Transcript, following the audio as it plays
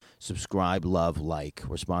Subscribe, love, like.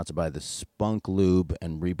 We're sponsored by the Spunk Lube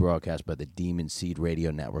and rebroadcast by the Demon Seed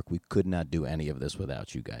Radio Network. We could not do any of this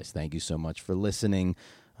without you guys. Thank you so much for listening.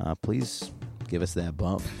 Please give us that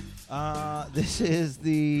bump. This is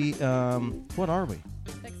the, what are we?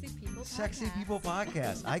 Sexy People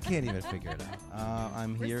Podcast. I can't even figure it out.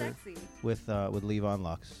 I'm here with Levon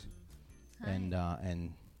Lux and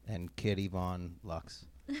Kid Yvonne Lux.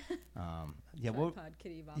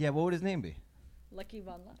 What would his name be? Lucky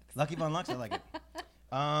Von Lux. Lucky Von Lux. I like it.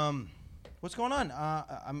 What's going on?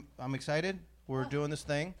 I'm excited. We're doing this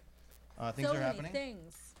thing. Things are happening.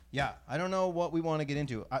 Things. Yeah, I don't know what we want to get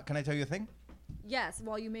into. Can I tell you a thing? Yes,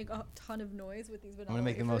 while you make a ton of noise with these vanilla I'm going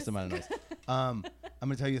to make the most amount of noise. I'm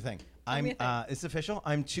going to tell you a thing. It's official.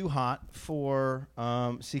 I'm too hot for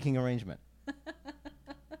seeking arrangement.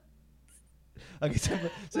 Okay, so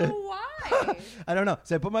why? I don't know.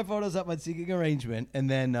 So I put my photos up on seeking arrangement, and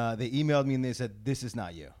then they emailed me and they said, "This is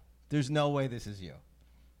not you. There's no way this is you.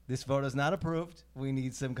 This photo's not approved. We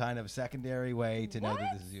need some kind of secondary way to know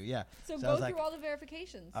that this is you." Yeah. So go through all the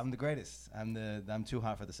verifications. I'm the greatest. I'm too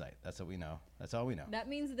hot for the site. That's what we know. That's all we know. That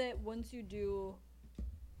means that once you do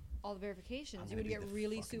all the verifications, you would get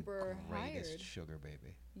really super hired. Sugar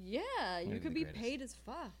baby. Yeah, you could be paid as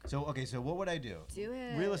fuck. So what would I do? Do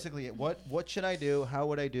it. Realistically, what should I do? How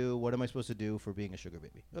would I do? What am I supposed to do for being a sugar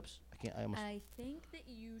baby? Oops, I can't. I think that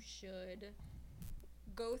you should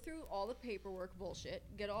go through all the paperwork bullshit,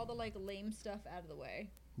 get all the lame stuff out of the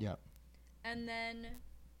way. Yeah. And then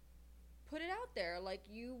put it out there. Like,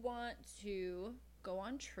 you want to go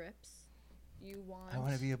on trips. I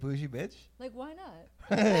want to be a bougie bitch. Like, why not?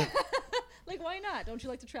 Like, why not? Don't you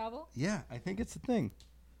like to travel? Yeah, I think it's a thing.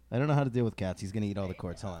 I don't know how to deal with cats. He's going to eat all the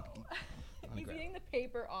cords. Hold on. He's eating the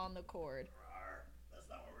paper on the cord. That's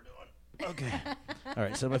not what we're doing. Okay. All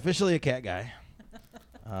right, so I'm officially a cat guy.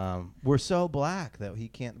 We're so black that we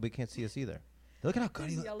can't see us either. Look at how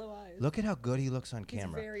good yellow eyes. Look at how good he looks on He's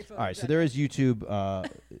camera. very all right, so there is YouTube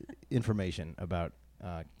information about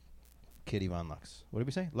Kid Yvonne Lux. What did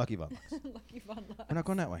we say? Lucky Von Lux. Lucky Von Lux. We're not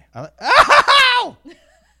going that way. Ow!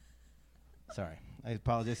 Sorry. I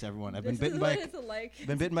apologize to everyone. I've been bitten by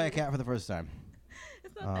a cat for the first time.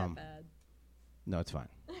 It's not that bad. No, it's fine.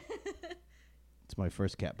 It's my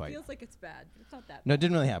first cat bite. Feels like it's bad, but it's not that bad. No, it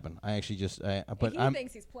didn't really happen. I actually just he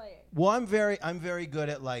thinks he's playing. Well, I'm very good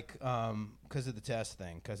at because of the test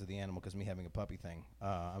thing, because of the animal, because of me having a puppy thing.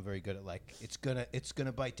 I'm very good at it's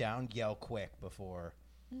gonna bite down, yell quick before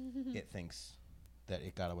it thinks that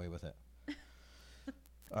it got away with it.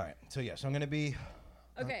 All right. So so I'm gonna be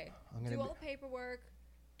okay. Do all the paperwork.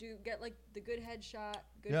 Get the good headshot,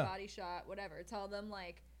 good body shot, whatever. Tell them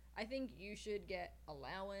I think you should get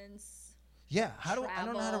allowance. Yeah, I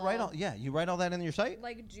don't know how to write all. Yeah, you write all that in your site.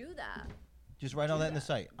 Do that. Just write all that in the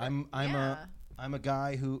site. I'm a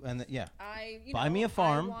guy who buy me a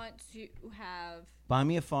farm. I want to have. Buy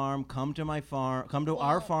me a farm. Come to my farm. Come to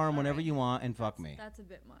our farm whenever you want, and fuck me. That's a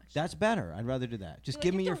bit much. That's better. I'd rather do that. Just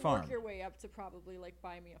give me your farm. Work your way up to probably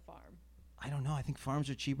buy me a farm. I don't know. I think farms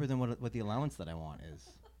are cheaper than what the allowance that I want is.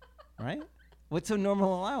 Right? What's a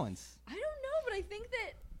normal allowance? I don't know, but I think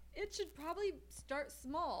that it should probably start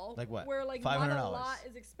small. Like what? Where $500. not a lot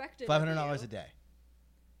is expected. $500 a day.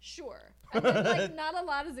 Sure. And then, not a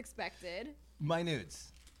lot is expected. My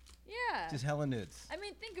nudes. Yeah. Just hella nudes. I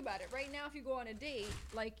mean, think about it. Right now, if you go on a date,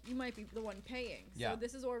 you might be the one paying. So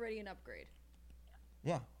this is already an upgrade.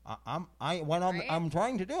 Yeah. I'm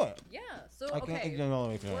trying to do it. Yeah. So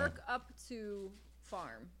work up to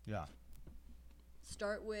farm. Yeah.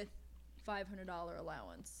 Start with $500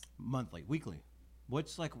 allowance. Monthly, weekly.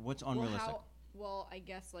 What's unrealistic? Well, I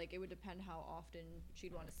guess it would depend how often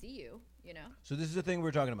she'd want to see you. So this is the thing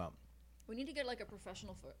we're talking about. We need to get a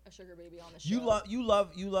professional for a sugar baby on the show.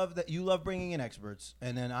 You love bringing in experts,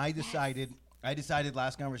 and then I decided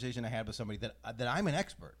last conversation I had with somebody that I'm an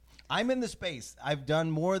expert. I'm in the space. I've done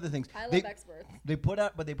more of the things. I love experts. They put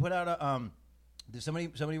out a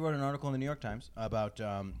somebody wrote an article in the New York Times about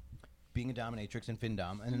being a dominatrix and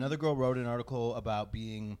FinDom, and another girl wrote an article about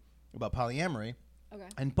polyamory. Okay.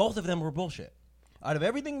 And both of them were bullshit. Out of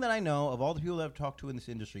everything that I know, of all the people that I've talked to in this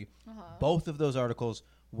industry, both of those articles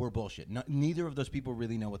were bullshit. Neither of those people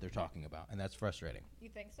really know what they're talking about, and that's frustrating. You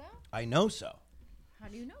think so? I know so. How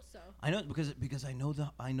do you know so? I know because I know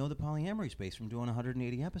the polyamory space from doing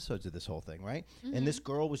 180 episodes of this whole thing, right? Mm-hmm. And this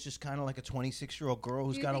girl was just kind of like a 26-year-old girl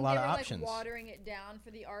who's got a lot of options. Do you think they were watering it down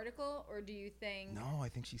for the article, or do you think? No, I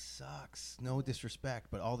think she sucks. No disrespect,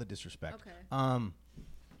 but all the disrespect. Okay.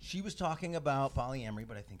 She was talking about polyamory,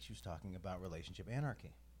 but I think she was talking about relationship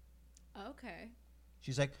anarchy. Okay.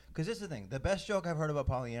 She's like, because this is the thing. The best joke I've heard about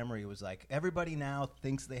polyamory was like, everybody now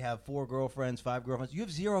thinks they have 4 girlfriends, 5 girlfriends. You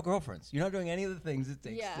have 0 girlfriends. You're not doing any of the things it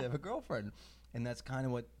takes to have a girlfriend. And that's kind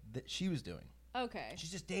of what she was doing. Okay. She's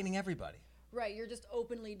just dating everybody. Right, you're just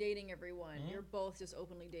openly dating everyone. Mm-hmm. You're both just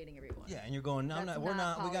openly dating everyone. Yeah, and you're going, no, we're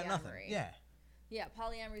not, we got nothing. Yeah. Yeah,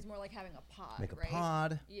 polyamory is more like having a pod, Make a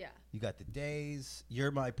pod. Yeah. You got the days.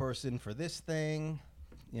 You're my person for this thing,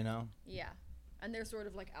 you know? Yeah. And there's sort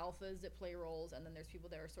of like alphas that play roles, and then there's people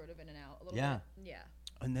that are sort of in and out a little bit. Yeah.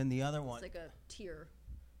 And then the other one. It's like a tier.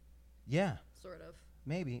 Yeah. Sort of.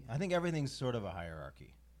 Maybe. I think everything's sort of a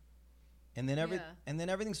hierarchy. And then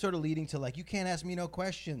everything's sort of leading to like, you can't ask me no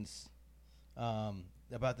questions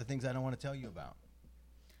about the things I don't want to tell you about.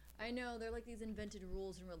 I know. They're like these invented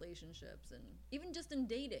rules in relationships, and even just in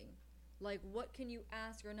dating. Like, what can you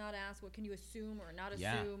ask or not ask? What can you assume or not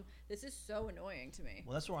assume? This is so annoying to me.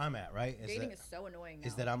 Well, that's where I'm at, right? Dating is so annoying now.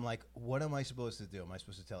 Is that I'm like, what am I supposed to do? Am I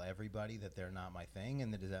supposed to tell everybody that they're not my thing?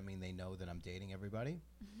 And does that mean they know that I'm dating everybody?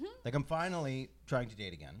 Mm-hmm. Like, I'm finally trying to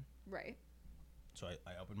date again. Right. So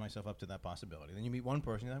I opened myself up to that possibility. Then you meet one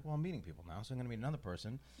person, you're like, well, I'm meeting people now, so I'm going to meet another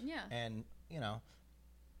person. Yeah. And, you know,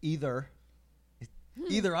 either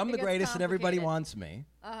I'm the greatest and everybody wants me,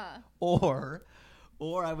 or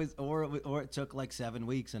it took like 7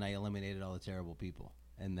 weeks and I eliminated all the terrible people,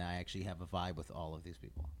 and I actually have a vibe with all of these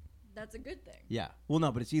people. That's a good thing. Yeah. Well,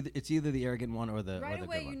 no, but it's either the arrogant one or the right or the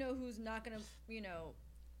away. Good one. You know who's not gonna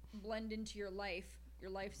blend into your life,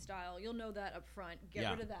 your lifestyle. You'll know that up front.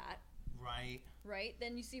 Get rid of that. Right.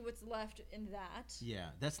 Then you see what's left in that. Yeah.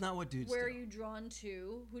 That's not what dudes. Where do. are you drawn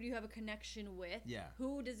to? Who do you have a connection with? Yeah.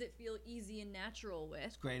 Who does it feel easy and natural with?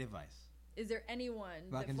 It's great advice. Is there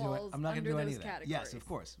anyone that falls I'm not under gonna do those any of that. categories? Yes, of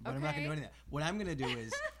course. But I'm not going to do any of that. What I'm going to do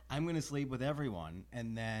is I'm going to sleep with everyone,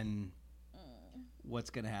 and then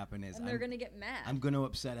what's going to happen is they're going to get mad. I'm going to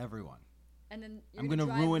upset everyone. And then I'm going to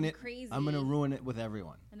ruin it. Crazy. I'm going to ruin it with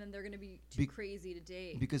everyone. And then they're going to be too crazy to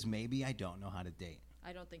date. Because maybe I don't know how to date.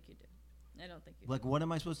 I don't think you do. Like, what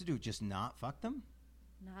am I supposed to do? Just not fuck them?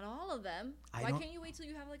 Not all of them. Why can't you wait till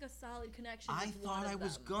you have like a solid connection with thought I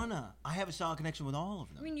was gonna. I have a solid connection with all of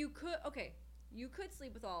them. I mean, you could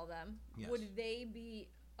sleep with all of them. Yes. Would they be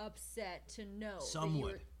upset to know? Some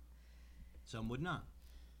would. Some would not.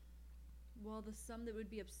 Well, the some that would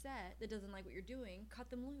be upset, that doesn't like what you're doing, cut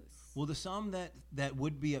them loose. Well, the some that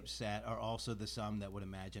would be upset are also the some that would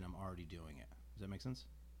imagine I'm already doing it. Does that make sense?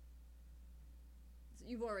 So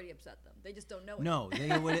you've already upset them. They just don't know it. No,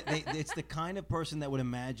 it's the kind of person that would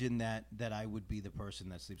imagine that I would be the person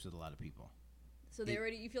that sleeps with a lot of people. So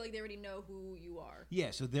you feel like they already know who you are. Yeah,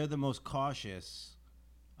 so they're the most cautious,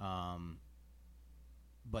 but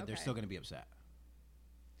they're still going to be upset.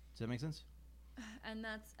 Does that make sense? And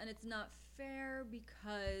it's not fair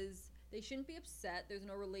because they shouldn't be upset. There's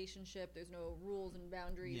no relationship. There's no rules and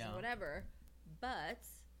boundaries and whatever. But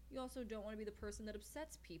you also don't want to be the person that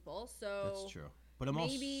upsets people. So that's true. But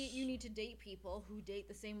maybe you need to date people who date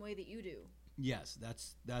the same way that you do. Yes,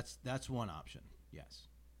 that's one option. Yes.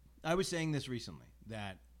 I was saying this recently,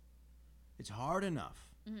 that it's hard enough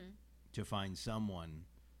to find someone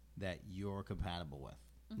that you're compatible with.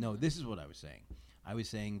 Mm-hmm. No, this is what I was saying. I was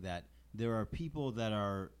saying that there are people that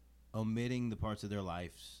are omitting the parts of their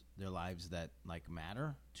lives that like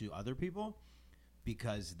matter to other people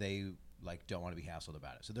because they like don't want to be hassled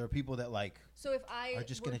about it. So there are people that like are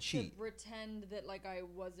just going to cheat. Pretend that like I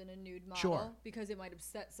wasn't a nude model because it might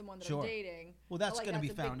upset someone that I'm dating. Well, that's going to be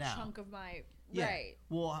found out. Chunk of my right.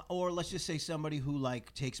 Well, or let's just say somebody who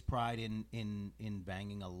like takes pride in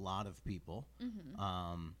banging a lot of people,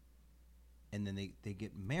 and then they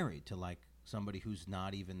get married to like somebody who's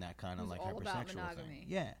not even that kind of like all hypersexual about monogamy, thing.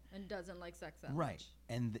 Yeah, and doesn't like sex that much.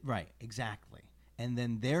 Right, exactly. And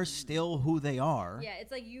then they're still who they are. Yeah,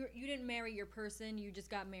 it's like you didn't marry your person, you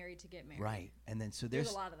just got married to get married. Right. And then so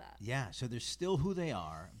there's a lot of that. Yeah, so they're still who they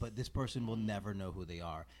are, but this person will never know who they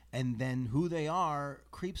are. And then who they are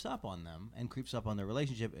creeps up on them and creeps up on their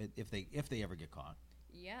relationship if they ever get caught.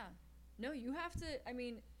 Yeah. No, you have to, I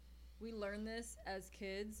mean, we learn this as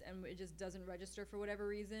kids and it just doesn't register for whatever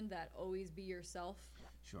reason, that always be yourself.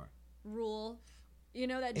 Sure. Rule. You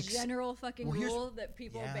know that general fucking rule that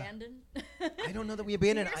people abandon? I don't know that we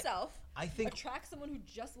abandon it. Yourself. I think attract someone who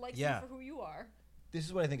just likes you for who you are. This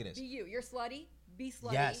is what I think it is. Be you. You're slutty. Be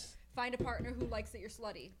slutty. Yes. Find a partner who likes that you're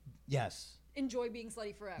slutty. Yes. Enjoy being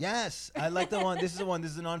slutty forever. Yes. I like the one. This is the one.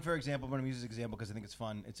 This is an unfair example, but I'm using this example because I think it's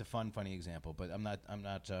fun. It's a funny example, but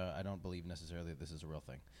I don't believe necessarily that this is a real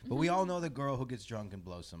thing. But we all know the girl who gets drunk and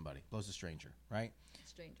blows a stranger, right?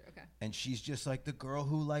 Stranger, okay. And she's just like the girl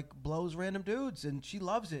who like blows random dudes, and she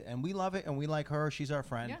loves it, and we love it, and we like her. She's our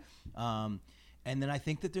friend. Yeah. And then I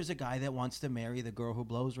think that there's a guy that wants to marry the girl who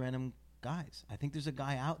blows random guys. I think there's a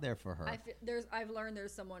guy out there for her. I've learned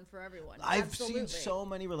there's someone for everyone. I've seen so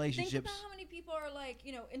many relationships. Think about how many people are like,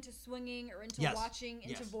 into swinging or into watching,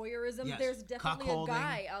 into voyeurism. Yes. There's definitely a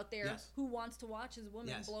guy out there Yes. who wants to watch his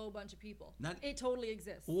woman blow a bunch of people. It totally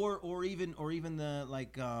exists. Or even the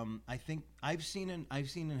like. I think I've seen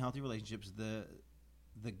in healthy relationships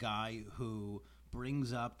the guy who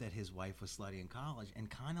brings up that his wife was slutty in college and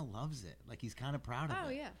kind of loves it. Like he's kind of proud of it. Oh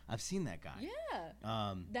yeah, I've seen that guy.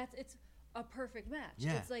 Yeah, it's a perfect match.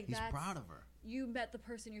 Yeah, it's like he's proud of her. You met the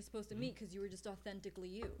person you're supposed to meet because you were just authentically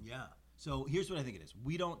you. Yeah. So here's what I think it is.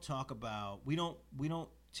 We don't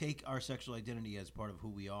take our sexual identity as part of who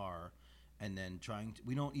we are, and then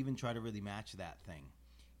we don't even try to really match that thing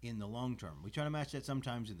in the long term. We try to match that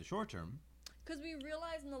sometimes in the short term. Because we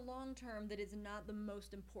realize in the long term that it's not the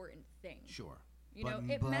most important thing. Sure.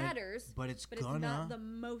 It matters, but it's not the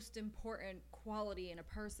most important quality in a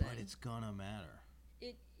person. But it's gonna matter.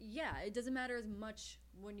 It doesn't matter as much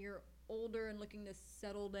when you're older and looking to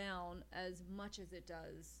settle down as much as it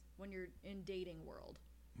does when you're in dating world.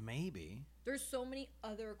 Maybe. There's so many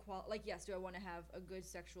other yes, do I want to have a good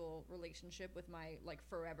sexual relationship with my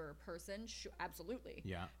forever person? Absolutely.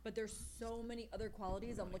 Yeah. But there's so many other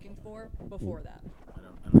qualities I'm looking for before that. I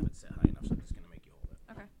don't have it set high enough, so I'm just gonna make you hold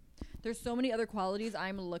it. Okay. There's so many other qualities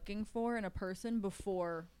I'm looking for in a person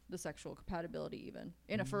before the sexual compatibility, even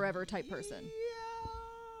in a forever type person. Yeah.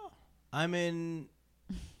 I'm in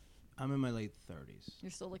my late 30s.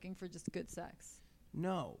 You're still looking for just good sex.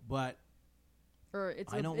 No, but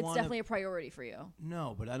it's definitely a priority for you.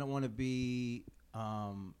 No, but I don't want to be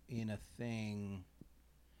in a thing.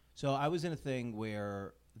 So I was in a thing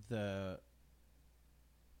where the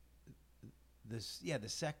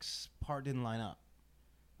sex part didn't line up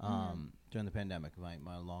during the pandemic.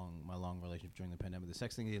 My long relationship during the pandemic, the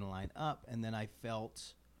sex thing didn't line up, and then I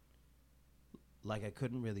felt like I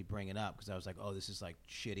couldn't really bring it up because I was like, oh, this is like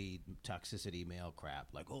shitty toxicity male crap.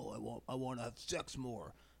 Like, oh, I want to have sex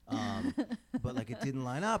more. But like it didn't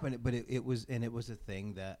line up, and it was a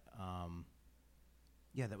thing that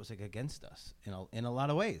that was like against us in a lot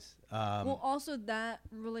of ways. Well, also that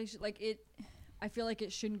relation, I feel like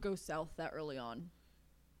it shouldn't go south that early on.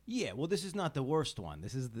 Yeah, well, this is not the worst one.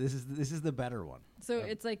 This is the better one. So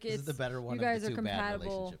this is the better one. You guys of the are two bad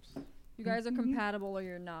compatible. Relationships. You guys are compatible or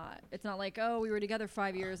you're not. It's not like, oh, we were together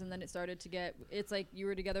 5 years and then it started to get. It's like you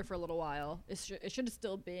were together for a little while. It should have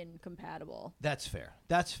still been compatible. That's fair.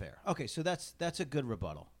 Okay, so that's a good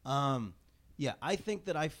rebuttal. I think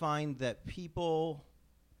that I find that people,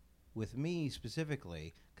 with me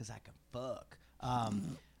specifically, because I can fuck,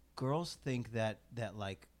 girls think that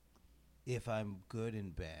like, if I'm good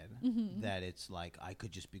in bed, that it's like I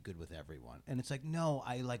could just be good with everyone. And it's like, no,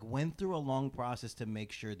 I like went through a long process to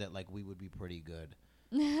make sure that like we would be pretty good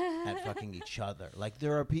at fucking each other. Like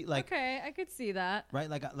there are people like, okay, I could see that.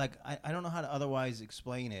 Right? Like I don't know how to otherwise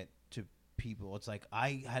explain it to people. It's like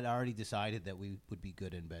I had already decided that we would be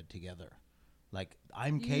good in bed together. Like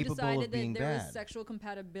I'm capable of being bad. There was sexual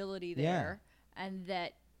compatibility there and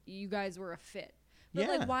that you guys were a fit. But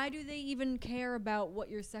like, why do they even care about what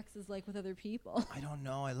your sex is like with other people? I don't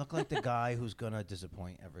know. I look like the guy who's gonna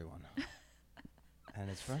disappoint everyone, and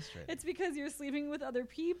it's frustrating. It's because you're sleeping with other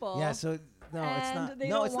people. Yeah. So no, it's not.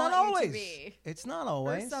 No, it's not always. It's not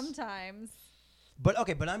always. Or sometimes. But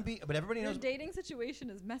okay, but everybody knows. Your dating situation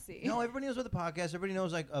is messy. No, everybody knows about the podcast. Everybody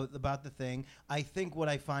knows like about the thing. I think what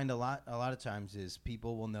I find a lot of times is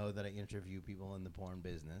people will know that I interview people in the porn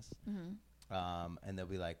business. Mm-hmm. And they'll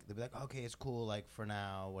be like, okay, it's cool, like for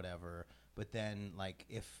now, whatever. But then, like,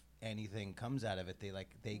 if anything comes out of it,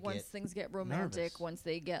 once things get romantic, nervous. Once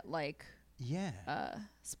they get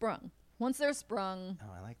sprung. Once they're sprung.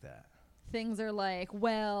 Oh, I like that. Things are like,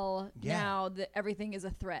 now everything is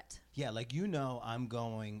a threat. Yeah, like I'm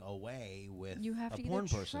going away with a porn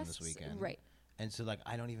person this weekend, right? And so, like,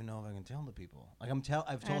 I don't even know if I can tell the people. Like,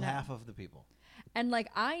 I've told half of the people. And like,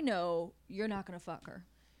 I know you're not gonna fuck her.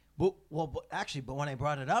 But when I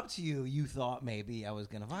brought it up to you, you thought maybe I was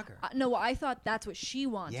gonna fuck her. No, I thought that's what she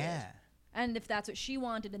wanted. Yeah. And if that's what she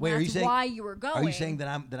wanted, and that's why you were going. Are you saying that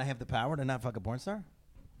I have the power to not fuck a porn star?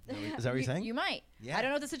 Is that what you're saying? You might. Yeah. I don't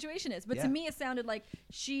know what the situation is, but to me it sounded like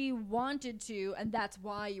she wanted to, and that's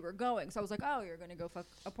why you were going. So I was like, oh, you're going to go fuck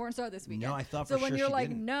a porn star this weekend. No, I thought so for sure when you're she like,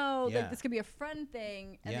 didn't. no, like this could be a friend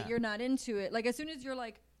thing, and that you're not into it. Like as soon as you're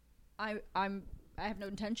like, I have no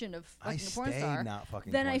intention of fucking a porn star. Not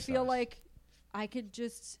fucking then porn I feel stars. like I could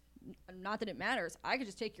just, not that it matters, I could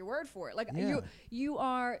just take your word for it. Like you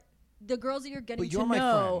are. The girls that you're getting to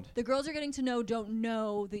know, the girls you're getting to know don't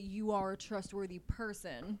know that you are a trustworthy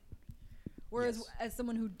person. Whereas as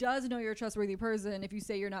someone who does know you're a trustworthy person, if you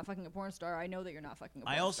say you're not fucking a porn star, I know that you're not fucking a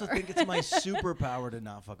porn star. I also think it's my superpower to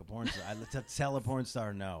not fuck a porn star. To tell a porn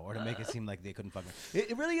star no, or to make it seem like they couldn't fuck me.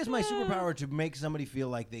 It really is my superpower to make somebody feel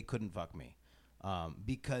like they couldn't fuck me,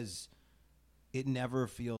 because it never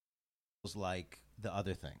feels like the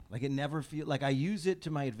other thing. Like it never feel like I use it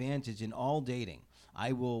to my advantage in all dating.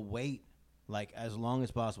 I will wait like as long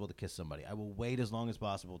as possible to kiss somebody. I will wait as long as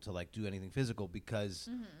possible to like do anything physical because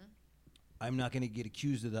I'm not going to get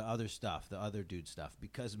accused of the other stuff, the other dude stuff,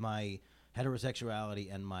 because my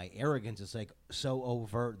heterosexuality and my arrogance is like so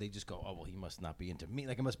overt. They just go, oh, well, he must not be into me.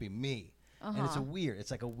 Like it must be me. And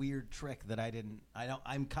it's like a weird trick that I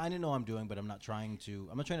kind of know I'm doing, but I'm not trying to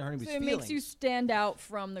hurt anybody's feelings. So it makes you stand out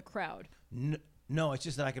from the crowd. No, it's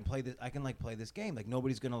just that I can play this game. Like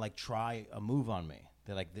nobody's going to like try a move on me.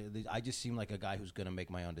 They're like, I just seem like a guy who's going to make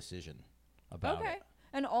my own decision about it.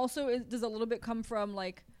 And also does a little bit come from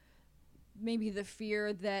like, maybe the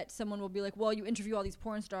fear that someone will be like, well, you interview all these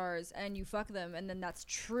porn stars and you fuck them, and then that's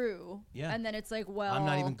true. Yeah. And then it's like, well, I'm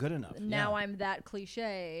not even good enough. Now I'm that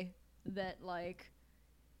cliche that like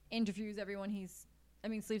interviews everyone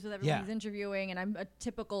sleeps with everyone he's interviewing, and I'm a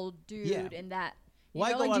typical dude in that. Well,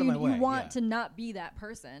 I go out of my way. You want to not be that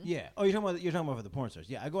person. Yeah. Oh, you're talking about for the porn stars.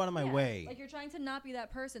 Yeah, I go out of my way. Like you're trying to not be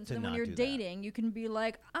that person. So then when you're dating, you can be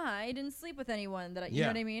like, I didn't sleep with anyone that you know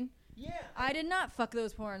what I mean? Yeah. I did not fuck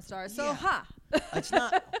those porn stars. So, It's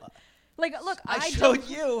not. Like, look, I showed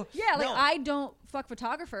you. Yeah, like, I don't fuck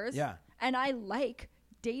photographers. Yeah. And I like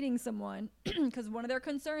dating someone because one of their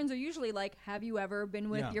concerns are usually like, have you ever been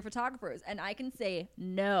with your photographers? And I can say,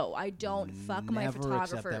 no, I don't fuck my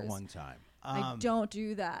photographers. Never except that one time. I don't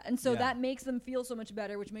do that. And so that makes them feel so much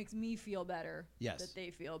better, which makes me feel better. Yes. That they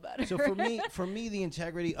feel better. So for me, the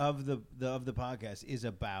integrity of the podcast is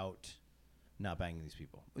about not banging these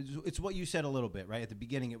people. It's what you said a little bit, right? At the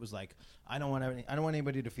beginning, it was like, I don't want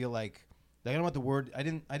anybody to feel like I don't want the word. I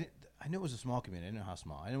knew it was a small community. I didn't know how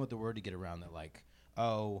small. I didn't want the word to get around that like,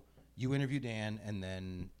 oh, you interview Dan and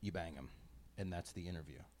then you bang him, and that's the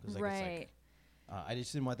interview. Like, right. It's like, I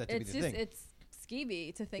just didn't want that to be the thing. It's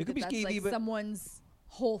skeevy to think that that's skeevy, like someone's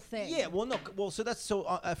whole thing. Yeah, so that's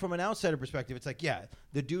from an outsider perspective, it's like,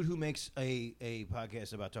 the dude who makes a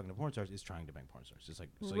podcast about talking to porn stars is trying to bang porn stars. It's like,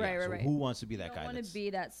 right. Who wants to be that guy? You don't want to be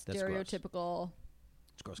that stereotypical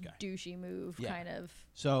gross guy. Douchey move kind of.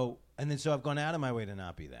 So I've gone out of my way to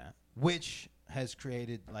not be that, which has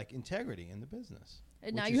created like integrity in the business.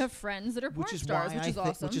 And now you have friends that are porn stars, which is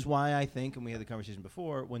awesome. Which is why I think, and we had the conversation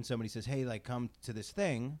before, when somebody says, hey, like come to this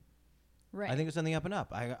thing, right. I think it's something up and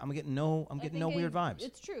up. I'm getting no weird vibes.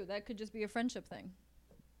 It's true. That could just be a friendship thing.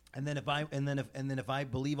 And then if I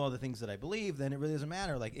believe all the things that I believe, then it really doesn't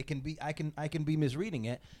matter. Like it can be, I can be misreading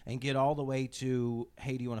it and get all the way to,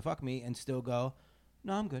 hey, do you want to fuck me? And still go,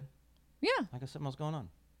 no, I'm good. Yeah. I got something else going on.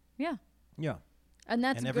 Yeah. Yeah. And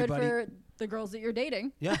that's good for the girls that you're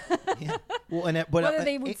dating. Yeah. Yeah. Well, but whether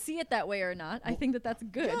they would see it that way or not, I think that's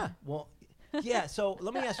good. Yeah. Well, yeah. So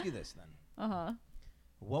let me ask you this then. Uh-huh.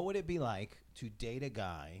 What would it be like to date a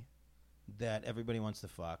guy that everybody wants to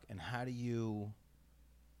fuck, and how do you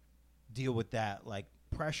deal with that like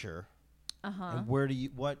pressure? Uh-huh. And where do you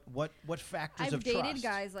what factors of trust? I've dated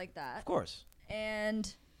guys like that. Of course.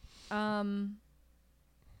 And I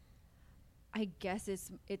guess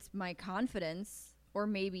it's my confidence or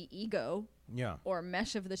maybe ego. Yeah. Or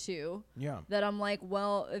mesh of the two. Yeah. That I'm like,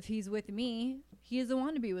 well, if he's with me, he doesn't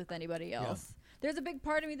want to be with anybody else. Yeah. There's a big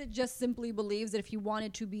part of me that just simply believes that if he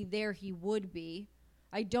wanted to be there, he would be.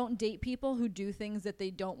 I don't date people who do things that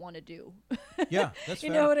they don't want to do. Yeah, that's fair.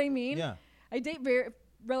 You know what I mean? Yeah. I date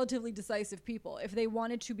relatively decisive people. If they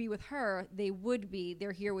wanted to be with her, they would be.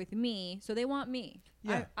 They're here with me, so they want me.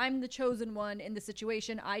 Yeah. I'm the chosen one in the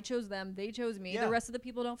situation. I chose them. They chose me. Yeah. The rest of the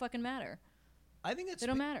people don't fucking matter. I think they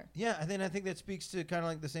don't matter. Yeah, I think that speaks to kind of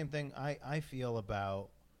like the same thing I feel about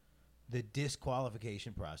the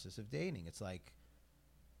disqualification process of dating. It's like,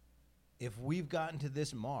 if we've gotten to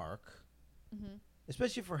this mark, mm-hmm.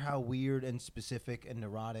 especially for how weird and specific and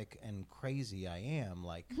neurotic and crazy I am,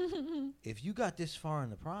 like, if you got this far in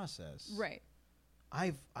the process, right?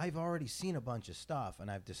 I've already seen a bunch of stuff, and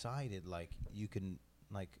I've decided like you can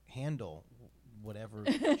like handle whatever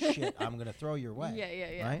shit I'm gonna throw your way.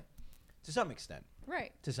 Yeah. Right? To some extent.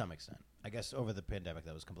 Right. To some extent. I guess over the pandemic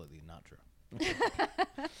that was completely not true.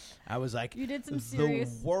 I was like, you did some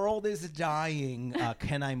serious. The world is dying.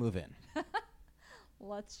 Can I move in?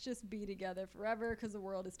 Let's just be together forever because the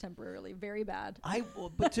world is temporarily very bad.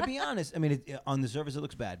 But to be honest, I mean, on the surface it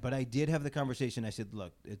looks bad. But I did have the conversation. I said,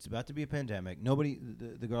 look, it's about to be a pandemic. Nobody,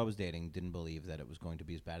 the girl I was dating, didn't believe that it was going to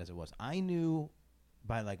be as bad as it was. I knew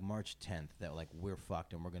by like March 10th that like we're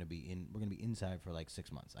fucked and we're gonna be inside for like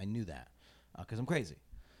 6 months. I knew that because I'm crazy,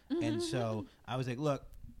 and so I was like, look,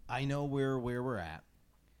 I know where we're at,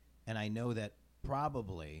 and I know that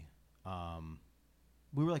probably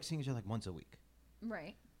we were like seeing each other like once a week,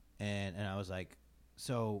 Right. and I was like.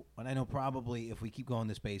 So, and I know probably if we keep going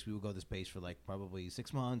this pace, we would go this pace for like probably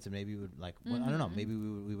 6 months, and maybe we would like I don't know, maybe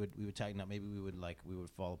we would tighten up, maybe we would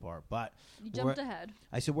fall apart. But you jumped ahead.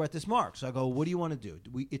 I said we're at this mark, so I go, what do you want to do?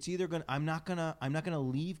 It's either gonna I'm not gonna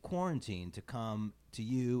leave quarantine to come to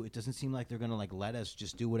you. It doesn't seem like they're gonna like let us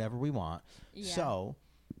just do whatever we want. Yeah. So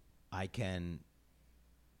we can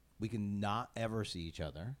not ever see each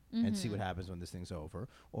other and see what happens when this thing's over,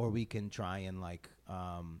 or we can try and like.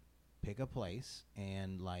 Pick a place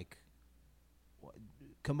and like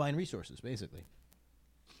combine resources, basically.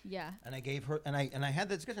 Yeah. And I gave her, and I had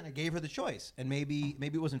that discussion. I gave her the choice, and maybe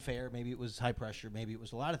it wasn't fair, maybe it was high pressure, maybe it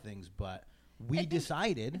was a lot of things, but we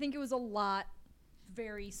decided. I think it was a lot,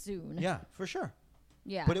 very soon. Yeah, for sure.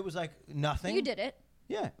 Yeah. But it was like nothing. You did it.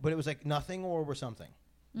 Yeah, but it was like nothing or we're something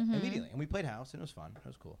immediately, and we played house, and it was fun. It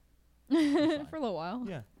was cool. For a little while.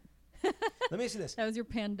 Yeah. Let me ask you this. That was your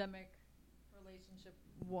pandemic relationship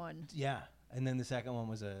one. Yeah, and then the second one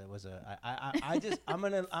was I'm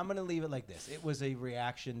gonna leave it like this. It was a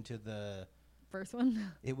reaction to the first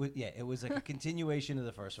one. It was like a continuation of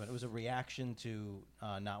the first one. It was a reaction to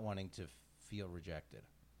not wanting to feel rejected.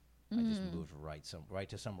 I just moved right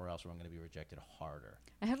to somewhere else where I'm going to be rejected harder.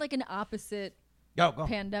 I had like an opposite Go.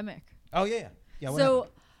 pandemic. Oh yeah.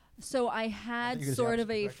 So I had sort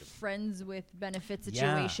of a friends with benefit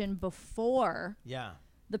situation before. Yeah.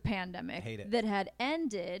 The pandemic Hate it. that had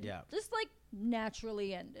ended, Yeah. just like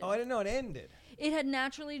naturally ended. Oh, I didn't know it ended. It had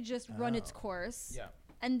naturally just run its course. Yeah.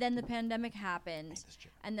 And then the pandemic happened.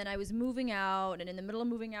 And then I was moving out, and in the middle of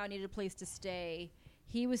moving out, I needed a place to stay.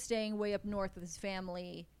 He was staying way up north with his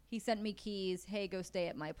family. He sent me keys. Hey, go stay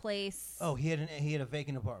at my place. Oh, he had a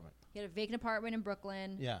vacant apartment. He had a vacant apartment in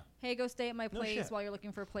Brooklyn. Yeah. Hey, go stay at my place shit. while you're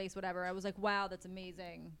looking for a place, whatever. I was like, wow, that's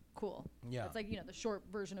amazing. Cool. Yeah. It's like, the short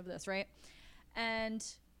version of this, right? And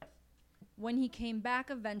when he came back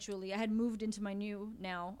eventually, I had moved into my new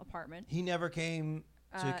now apartment. He never came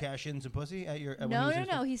to cash in some pussy at your...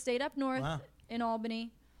 No. He stayed up north in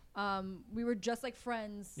Albany. We were just like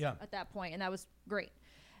friends at that point, and that was great.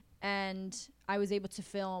 And I was able to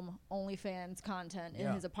film OnlyFans content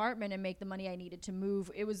in his apartment and make the money I needed to move.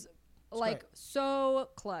 It was like so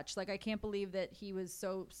clutch. Like I can't believe that he was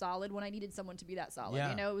so solid when I needed someone to be that solid.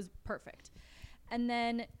 Yeah. It was perfect. And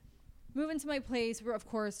then moving to my place, we're of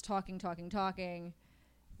course talking.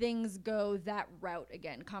 Things go that route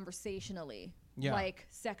again, conversationally, like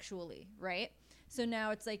sexually, right? So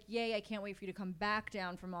now it's like, yay, I can't wait for you to come back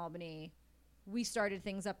down from Albany. We started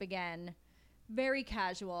things up again. Very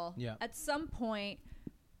casual. Yeah. At some point,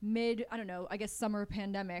 I guess summer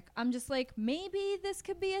pandemic, I'm just like, maybe this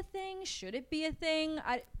could be a thing. Should it be a thing?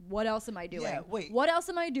 What else am I doing? Yeah, wait. What else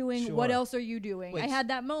am I doing? Sure. What else are you doing? Wait, I had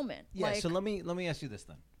that moment. Yeah, so let me ask you this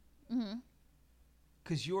then. Mm-hmm.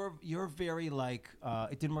 Because you're very like,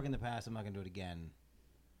 it didn't work in the past, I'm not going to do it again.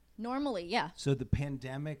 Normally, yeah. So the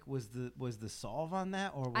pandemic was the solve on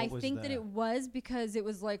that, or what I was think that it was because it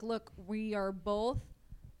was like, look, we are both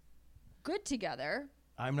good together.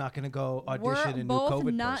 I'm not going to go audition a new COVID We're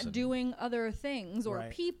both not person. doing other things or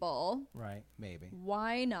people. Right, maybe.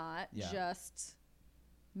 Why not just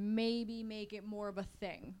maybe make it more of a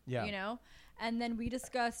thing? Yeah. And then we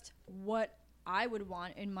discussed what I would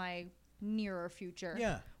want in my nearer future.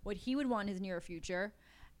 Yeah. What he would want in his nearer future.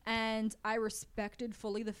 And I respected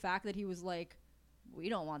fully the fact that he was like, we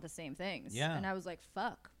don't want the same things. Yeah. And I was like,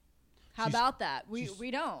 fuck. How about that?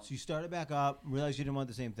 We don't. So you started back up, realized you didn't want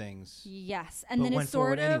the same things. Yes. And but then went it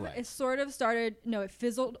sort of started, it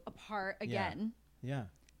fizzled apart again. Yeah.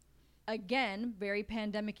 Again, very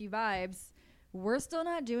pandemic-y vibes. We're still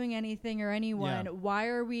not doing anything or anyone. Yeah. Why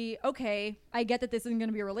are we... Okay, I get that this isn't going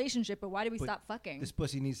to be a relationship, but why did we stop fucking? This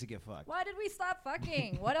pussy needs to get fucked. Why did we stop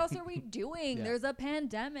fucking? What else are we doing? Yeah. There's a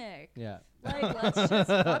pandemic. Yeah. Like, let's just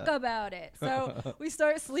fuck about it. So we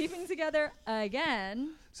start sleeping together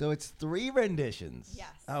again. So it's 3 renditions. Yes.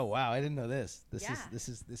 Oh wow, I didn't know this. This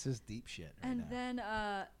is deep shit. Right and now. then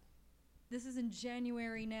this is in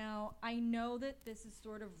January now. I know that this has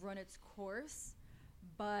sort of run its course,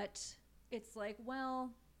 but it's like, well,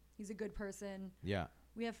 he's a good person. Yeah.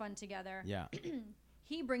 We have fun together. Yeah.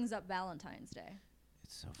 He brings up Valentine's Day.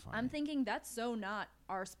 It's so funny. I'm thinking that's so not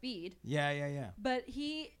our speed. Yeah. But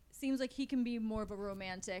he seems like he can be more of a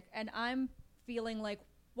romantic, and I'm feeling like,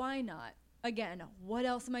 why not? Again, what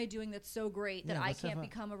else am I doing that's so great that I can't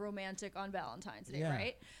become a romantic on Valentine's Day,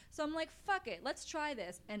 right? So I'm like, fuck it, let's try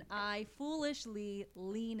this. And I foolishly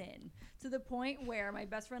lean in to the point where my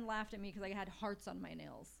best friend laughed at me because I had hearts on my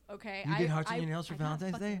nails. Okay, You did hearts on your nails for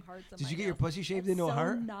Valentine's Day? Did you get your pussy shaved into a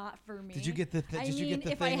heart? Not for me. Did you get the? Did you get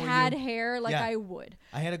the if thing I where had you, hair, like Yeah. I would.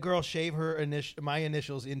 I had a girl shave her my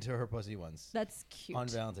initials into her pussy once. That's cute. On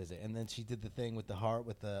Valentine's Day, and then she did the thing with the heart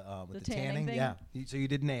with the tanning thing? Yeah, so you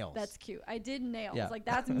did nails. That's cute. I did nails. Yeah. Like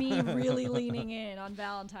that's me really leaning in on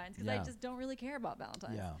Valentine's because I Yeah. just don't really care about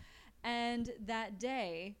Valentine's. Yeah. And that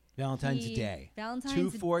day, Valentine's Day.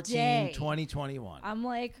 2/14/2021. 2/14/2021. I'm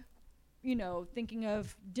like, thinking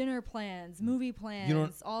of dinner plans, movie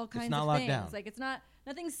plans, all kinds not of locked things. down. Like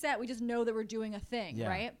nothing's set. We just know that we're doing a thing, Yeah.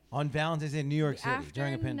 right? On Valentine's Day in New York City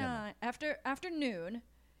during a pandemic. After noon,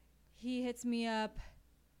 he hits me up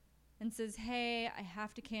and says, "Hey, I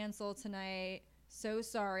have to cancel tonight. So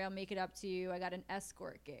sorry. I'll make it up to you. I got an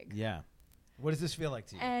escort gig." Yeah. What does this feel like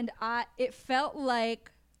to you? And it felt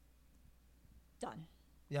like done.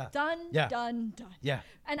 Yeah. Done. Yeah. Done. Yeah.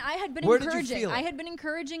 And I had been Where did you encouraging. feel it? I had been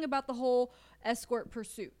encouraging about the whole escort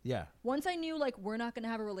pursuit. Yeah. Once I knew we're not going to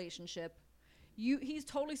have a relationship, he's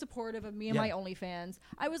totally supportive of me and Yeah. my OnlyFans.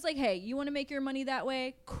 I was like, hey, you want to make your money that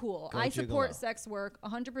way? Cool. Go I support gigolo. sex work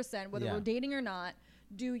 100%, whether Yeah. we're dating or not.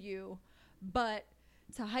 Do you? But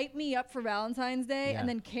to hype me up for Valentine's Day Yeah. and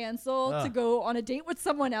then cancel Ugh. to go on a date with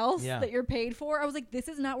someone else Yeah. that you're paid for, I was like, this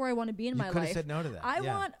is not where I want to be in You my could have life. said no to that. I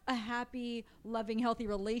Yeah. want a happy, loving, healthy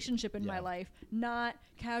relationship in my Yeah. life, not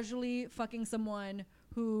casually fucking someone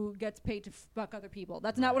who gets paid to fuck other people.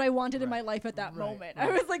 That's not what I wanted in my life at that Right. moment. Right.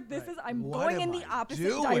 I was like, Right. I'm What going am in the I opposite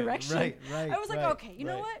doing? direction. Right. I was like, Right. okay, you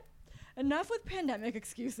know Right. what? Enough with pandemic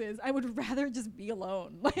excuses. I would rather just be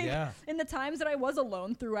alone. Yeah. In the times that I was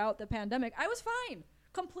alone throughout the pandemic, I was fine.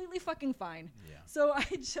 Completely fucking fine. Yeah. So I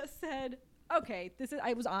just said, okay,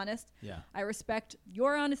 I was honest. Yeah. I respect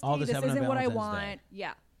your honesty. All this This happened on isn't what I Valentine's want. Day.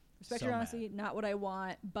 Yeah. Respect So your mad. honesty, not what I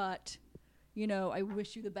want, but I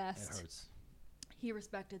wish you the It best. hurts. He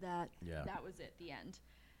respected that. Yeah. That was it, the end.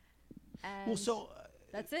 And Well, so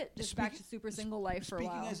that's it. Just back to super single life for a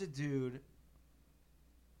while. Speaking as a dude,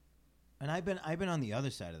 and I've been on the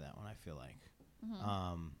other side of that one. I feel like,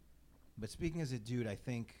 Mm-hmm. but speaking as a dude, I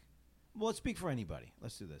think. Well, let's speak for anybody.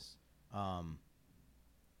 Let's do this.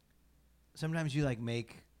 Sometimes you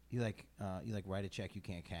write a check you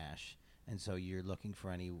can't cash, and so you're looking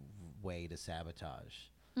for any way to sabotage.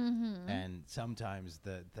 Mm-hmm. And sometimes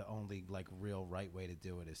the only real right way to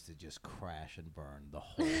do it is to just crash and burn the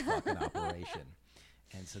whole fucking operation.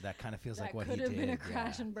 And so that kind of feels like what he did. That could have been a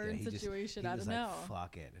crash and burn he situation. He I was don't like, know.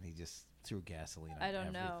 fuck it, and he just threw gasoline on I don't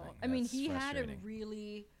everything. know. I mean, That's he had a frustrating.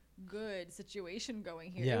 really good situation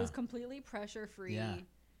going here. Yeah. It was completely pressure free. Yeah.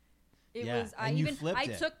 It Yeah, was. and you flipped I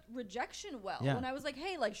it. took rejection well. Yeah. When I was like,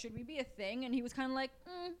 "Hey, should we be a thing?" And he was kind of like,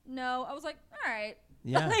 "No." I was like, "All right."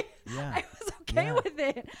 Yeah, yeah. I was okay Yeah. with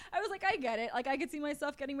it. I was like, "I get it." I could see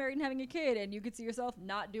myself getting married and having a kid, and you could see yourself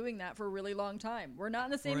not doing that for a really long time. We're not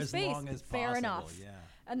in the same For as space. long as Fair possible, enough. Yeah.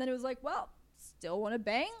 And then it was like, well, still want to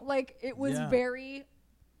bang? It was Yeah. very,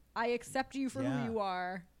 I accept you for Yeah. who you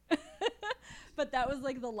are. But that was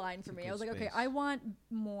the line for me. a I was good like, okay, space. I want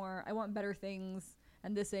more. I want better things.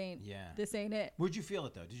 And this ain't it. Where'd you feel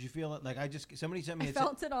it though? Did you feel it? Somebody sent me. I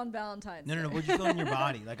felt it on Valentine's No. Day. Where'd you feel it in your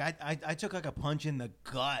body? I took a punch in the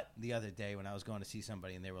gut the other day when I was going to see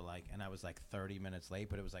somebody, and they were and I was 30 minutes late,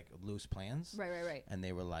 but it was loose plans. Right. And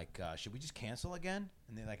they were like, should we just cancel again?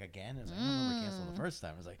 And they're like, again? And I was like, I don't remember canceling the first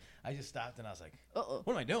time. I was like, I just stopped and I was like, Uh-oh.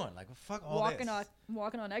 what am I doing? Fuck all Walking this.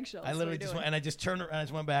 walking on eggshells. I literally What are you just doing? went, and I just turned around, I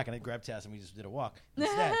just went back, and I grabbed Tess, and we just did a walk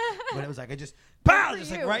instead. But it was I just, pow, for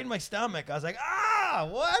just you. right in my stomach. I was like,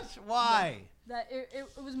 what? Why? That it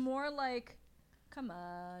was more come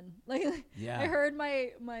on. Yeah. I heard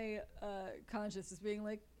my conscience being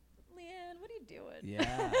like, Leanne, what are you doing?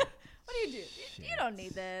 Yeah. What do you do? You don't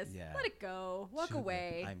need this. Yeah. Let it go. Walk Too good.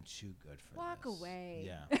 away. I'm too good for Walk this. away.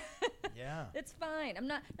 Yeah. Yeah. It's fine. I'm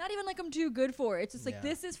not even I'm too good for it. It's just Yeah.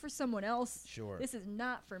 this is for someone else. Sure. This is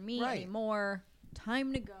not for me Right. anymore.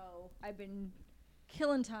 Time to go. I've been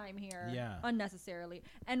killing time here unnecessarily.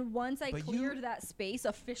 And once I But cleared that space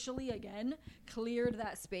officially again, cleared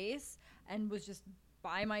that space and was just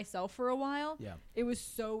by myself for a while, Yeah. it was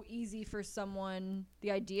so easy for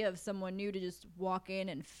the idea of someone new to just walk in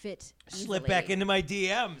and fit Slip easily. back into my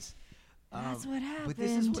DMs. That's what happened. But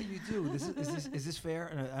this is what you do. Is this fair?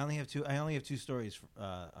 And I only have two stories.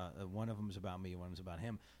 One of them is about me. One of them is about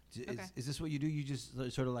him. Okay. Is this what you do? You just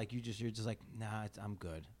sort of you're just nah. I'm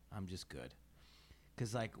good. I'm just good.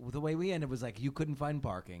 Because the way we ended was you couldn't find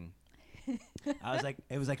parking. I was like,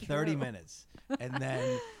 it was like 30 True. minutes. And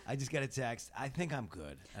then I just get a text, I think I'm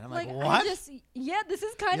good. And I'm like, I what? this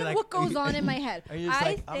is kind You're of like, what goes on in my head. Are you just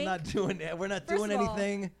like, I'm think, not doing it. We're not first doing of all,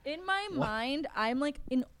 anything. in my What? mind, I'm like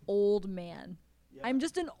an old man. Yeah. I'm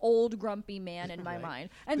just an old grumpy man in my Right. mind.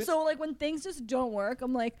 And This- so like when things just don't work,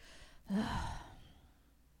 I'm like,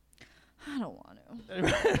 I don't want to.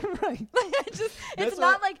 Right. It's That's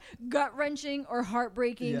not why- like gut wrenching or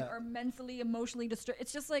heartbreaking Yeah. or mentally, emotionally distressed.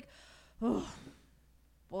 It's just like, oh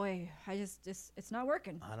boy, I just it's not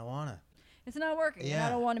working. I don't want to. It's not working. And Yeah. I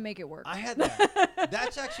don't want to make it work. I had that.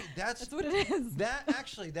 That's That's what it is. that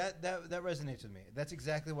actually that resonates with me. That's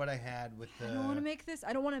exactly what I had with the. I don't want to make this.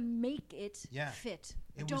 I don't want to make it Yeah. fit.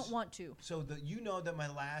 I It don't was- want to. So that my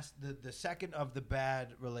last the second of the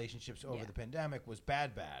bad relationships over Yeah. the pandemic was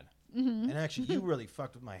bad. Mm-hmm. And actually, you really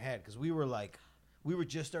fucked with my head because we were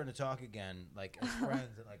just starting to talk again, like as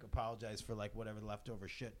friends, and like apologize for like whatever leftover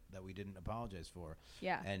shit that we didn't apologize for.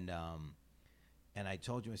 Yeah. And I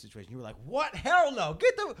told you my situation. You were like, "What? Hell no!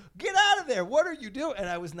 Get out of there! What are you doing?" And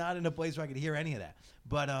I was not in a place where I could hear any of that.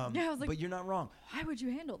 But Yeah, I was like, but you're not wrong. Why would you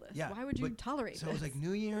handle this? Yeah. Why would you but- tolerate So this? it was like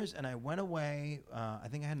New Year's, and I went away. I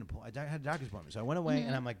think I had a doctor's appointment, so I went away,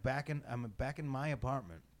 Mm-hmm. and I'm back in my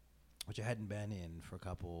apartment, which I hadn't been in for a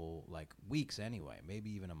couple like weeks anyway, maybe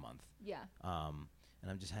even a month. yeah. And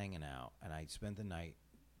I'm just hanging out, and I spent the night,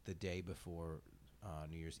 the day before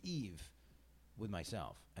New Year's Eve, with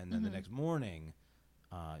myself, and then the next morning,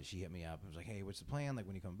 she hit me up and was like, "Hey, what's the plan? Like,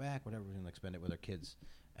 when you come back, whatever, we're gonna like spend it with our kids."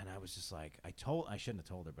 And I was just like, I shouldn't have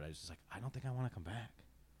told her, but I was just like, I don't think I want to come back.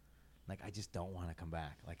 Like, I just don't want to come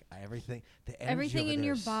back. Like, the energy Everything over in there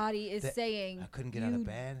your is- body is the- saying I couldn't get out of you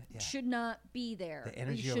bed. Yeah. should not be there. The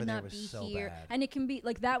energy you over should there not was be so here. bad. And it can be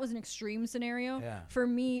like that was an extreme scenario. Yeah. For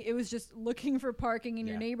me, it was just looking for parking in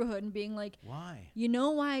your Yeah. neighborhood and being like, Why? you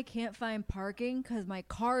know why I can't find parking? Because my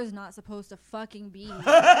car is not supposed to fucking be here.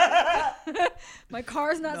 My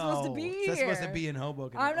car's not supposed to be No, here. That's supposed to be in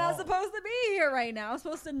Hoboken. I'm at not all. supposed to be here right now. I'm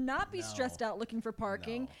supposed to not be No. stressed out looking for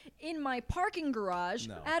parking No. in my parking garage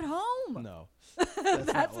No. at home. No.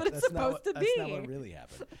 That's what it's supposed to That's not be. what really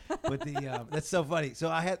happened. But that's so funny. So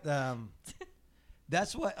I had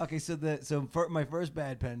that's what. Okay, so for my first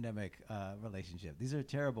bad pandemic relationship. These are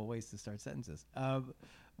terrible ways to start sentences.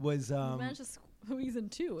 Was You managed to squeeze in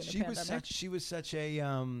two in a she pandemic. was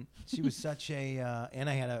such a and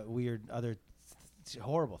I had a weird other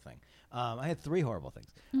horrible thing. I had three horrible things.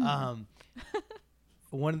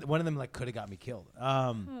 One of them like could have got me killed.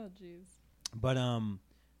 Oh, jeez. But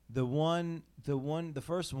the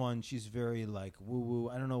first one, she's very like woo woo.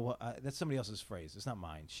 I don't know what that's somebody else's phrase. It's not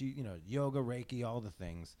mine. She, yoga, Reiki, all the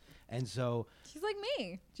things. And so She's like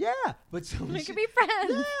me. yeah, but so We she- could be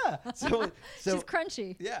friends. Yeah. So She's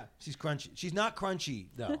crunchy. yeah, she's crunchy. She's not crunchy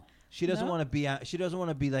though. She doesn't No? want to be. She doesn't want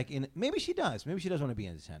to be like in. Maybe she does. Maybe she does want to be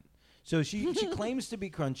in the tent. So she claims to be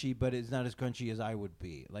crunchy, but it's not as crunchy as I would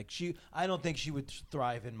be. Like I don't think she would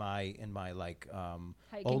thrive in my like Hiking,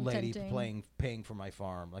 old lady tenting. paying for my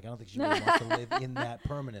farm. Like I don't think she really wants to live in that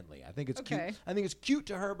permanently. I think it's Okay. cute. I think it's cute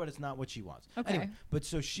to her, but it's not what she wants. Okay. Anyway, but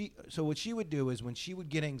so what she would do is when she would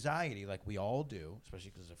get anxiety, like we all do, especially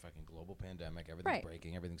because of the fucking global pandemic, everything's Right.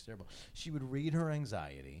 breaking, everything's terrible. She would read her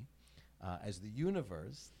anxiety as the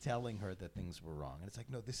universe telling her that things were wrong. And it's like,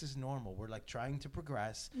 no, this is normal. We're like trying to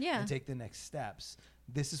progress Yeah. and take the next steps.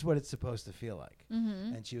 This is what it's supposed to feel like.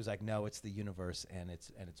 Mm-hmm. And she was like, no, it's the universe and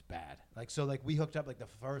it's bad. Like, so like we hooked up like the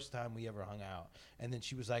first time we ever hung out. And then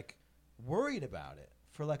she was like worried about it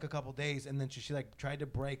for like a couple days. And then she like tried to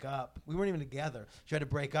break up. We weren't even together. She tried to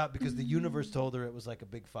break up because the universe told her it was like a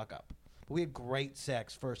big fuck up. But we had great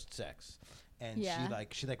sex, first sex. And Yeah.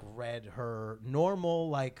 she read her normal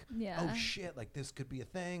like, Yeah. oh shit, like this could be a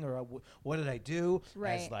thing, or what did I do?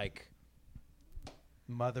 Right. As like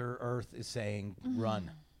Mother Earth is saying,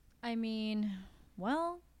 run. I mean,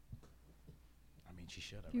 well, I mean, she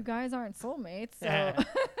should have. you guys aren't soulmates, so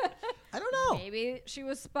I don't know. maybe she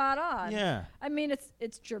was spot on. Yeah, I mean,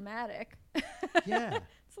 it's dramatic. yeah,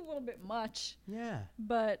 It's a little bit much, yeah.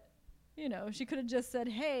 but she could have just said,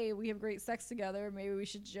 "Hey, we have great sex together. Maybe we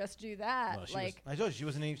should just do that." Well, like, I told you she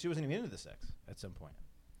wasn't even into the sex at some point.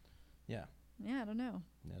 Yeah, yeah, I don't know.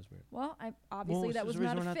 that was weird. Well, obviously that was there's a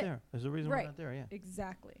reason not we're a fit. there. There's a reason we're Right. not there. Yeah,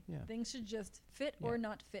 Exactly. Yeah. Things should just fit Yeah. or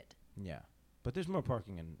not fit. yeah. But there's more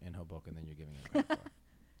parking in Hoboken than you're giving it credit for.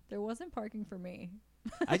 There wasn't parking for me.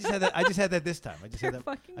 I just had that. I just had that this time. I just had There that.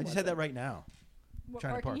 fucking I just had that wasn't. right now. What,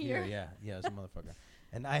 Trying to parking park here? here. Yeah, it's a motherfucker.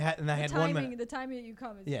 And I had The one timing, minute. the timing that you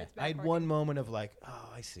come is Yeah, it's bad I had parking. one moment of like, oh,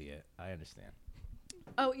 I see it. I understand.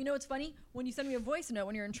 Oh, it's funny when you send me a voice note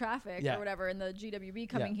when you're in traffic Yeah. or whatever in the GWB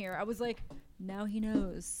coming here. I was like, Now he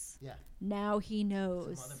knows. Yeah. Now he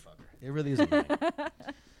knows. Motherfucker. It really is annoying.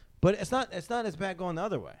 But it's not as bad going the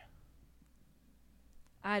other way.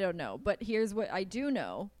 I don't know. But here's what I do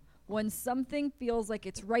know. When something feels like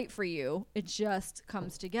it's right for you, it just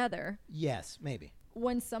comes together. Yes, maybe.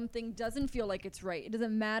 When something doesn't feel like it's right, it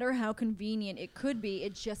doesn't matter how convenient it could be,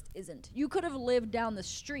 it just isn't. You could have lived down the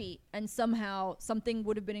street and somehow something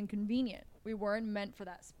would have been inconvenient. We weren't meant for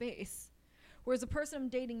that space. Whereas the person I'm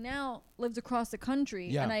dating now lives across the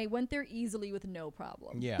country, and I went there easily with no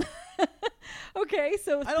problem. Yeah. Okay,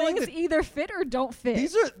 so things either fit or don't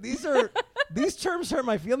fit. These terms hurt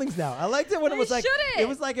my feelings now. I liked it when it was like shouldn't. it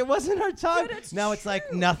was like it wasn't our time. Now it's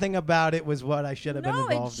like nothing about it was what I should have been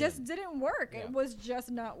involved in. No, it just didn't work. Yeah. It was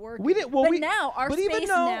just not working. We didn't. Well, but now our space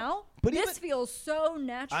now. This feels so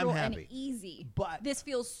natural and easy. But this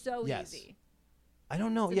feels so easy. I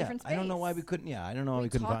don't know. Yeah, I don't know why we couldn't. Yeah, I don't know why we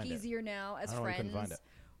couldn't find it. We talk easier now as friends.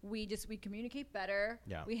 We communicate better.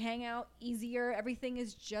 Yeah. We hang out easier. Everything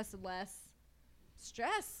is just less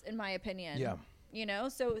stress, in my opinion. Yeah. You know,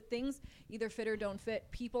 so things either fit or don't fit.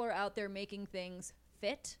 People are out there making things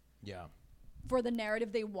fit. Yeah. For the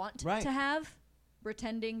narrative they want to have,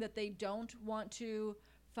 pretending that they don't want to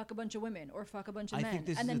fuck a bunch of women or fuck a bunch of men,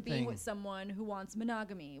 and then being with someone who wants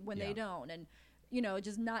monogamy when they don't, and you know,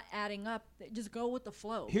 just not adding up. Just go with the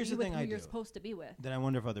flow. Here's the thing: you're supposed to be with. That I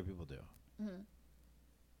wonder if other people do. Mm-hmm.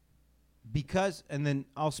 Because, and then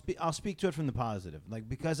I'll speak to it from the positive. Like,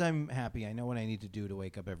 because I'm happy, I know what I need to do to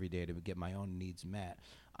wake up every day to get my own needs met.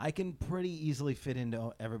 I can pretty easily fit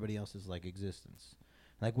into everybody else's like existence.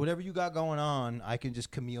 Like, whatever you got going on, I can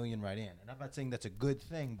just chameleon right in. And I'm not saying that's a good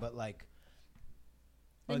thing, but like,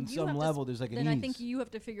 on some level, there's like an ease. Then I think you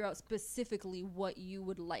have to figure out specifically what you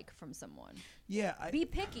would like from someone. Yeah, be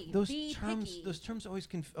picky. Those terms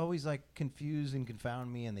always like confuse and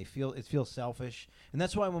confound me, and it feels selfish. And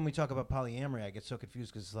that's why when we talk about polyamory, I get so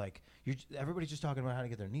confused because it's like everybody's just talking about how to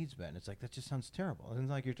get their needs met, and it's like that just sounds terrible. It's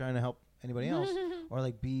like you're trying to help anybody else or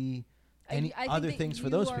like be any other things for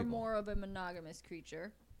those people. You are more of a monogamous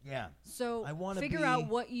creature. Yeah. So figure out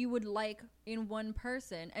what you would like in one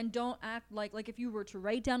person, and don't act like if you were to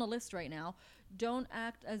write down a list right now, don't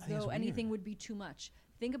act as though anything would be too much.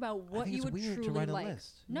 Think about what you would truly like.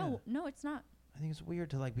 No, it's not. I think it's weird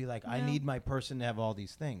to like be like, I need my person to have all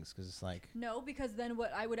these things, because it's like because then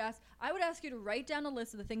what I would ask you to write down a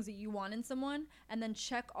list of the things that you want in someone, and then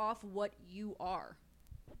check off what you are.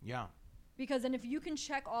 Yeah. Because then if you can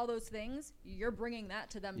check all those things, you're bringing that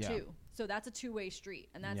to them too. So that's a two-way street,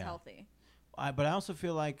 and that's healthy. But I also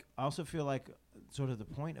feel like sort of the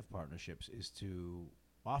point of partnerships is to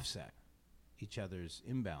offset each other's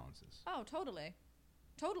imbalances. Oh,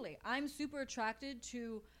 totally. I'm super attracted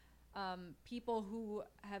to people who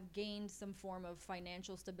have gained some form of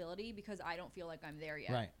financial stability, because I don't feel like I'm there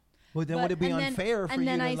yet. Right. Well, then would it be unfair for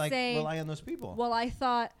you to rely on those people? Well, I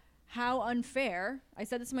thought, how unfair. I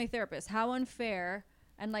said this to my therapist. How unfair,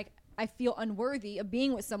 and like I feel unworthy of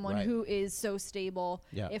being with someone who is so stable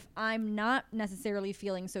if I'm not necessarily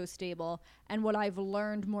feeling so stable. And what I've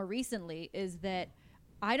learned more recently is that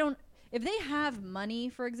if they have money,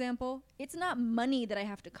 for example, it's not money that I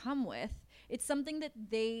have to come with. It's something that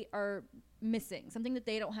they are missing, something that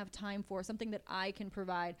they don't have time for, something that I can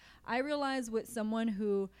provide. I realize with someone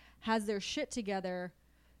who has their shit together,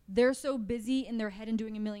 they're so busy in their head and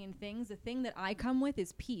doing a million things. The thing that I come with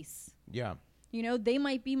is peace. Yeah. You know, they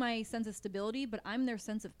might be my sense of stability, but I'm their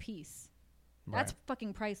sense of peace. Right. That's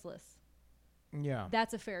fucking priceless. Yeah.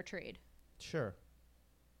 That's a fair trade. Sure.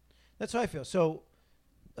 That's how I feel. So,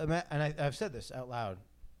 and I've said this out loud.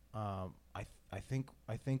 I think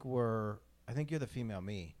you're the female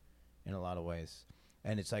me in a lot of ways.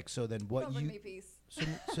 And it's like, so then what bring me peace.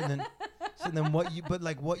 So then what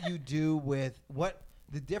you do with what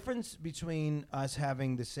the difference between us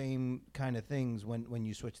having the same kind of things when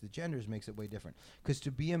you switch the genders makes it way different. Because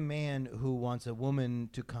to be a man who wants a woman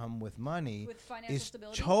to come with money is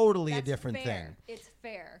stability, totally a different thing. It's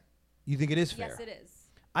fair. You think it is fair? Yes, it is.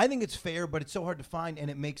 I think it's fair, but it's so hard to find, and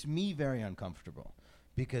it makes me very uncomfortable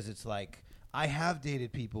because it's like I have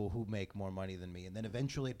dated people who make more money than me, and then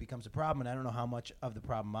eventually it becomes a problem, and I don't know how much of the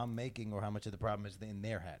problem I'm making or how much of the problem is in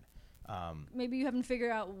their head. Maybe you haven't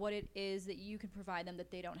figured out what it is that you can provide them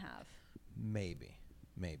that they don't have. Maybe.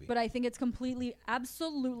 But I think it's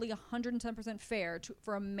absolutely 110% fair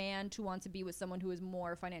for a man to want to be with someone who is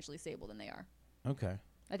more financially stable than they are. Okay.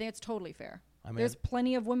 I think it's totally fair. I mean, there's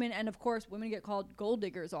plenty of women, and of course, women get called gold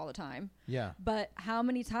diggers all the time. Yeah. But how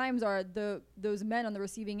many times are those men on the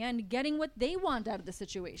receiving end getting what they want out of the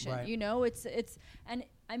situation? Right. You know, it's and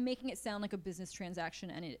I'm making it sound like a business transaction,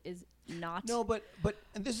 and it is not. No, but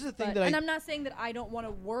and this is the thing But, that and I'm not saying that I don't want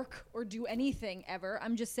to work or do anything ever.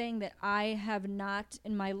 I'm just saying that I have not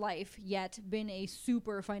in my life yet been a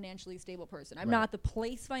super financially stable person. I'm Right. not at the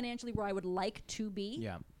place financially where I would like to be.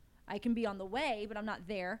 Yeah. I can be on the way, but I'm not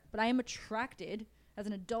there. But I am attracted as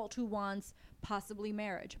an adult who wants possibly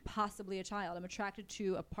marriage, possibly a child. I'm attracted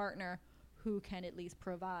to a partner who can at least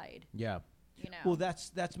provide. Yeah. You know. Well,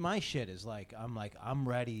 that's my shit. Is I'm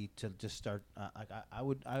ready to just start. I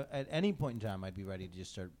would at any point in time I'd be ready to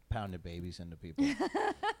just start pounding babies into people.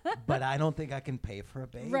 But I don't think I can pay for a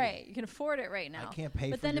baby. Right, you can afford it right now. I can't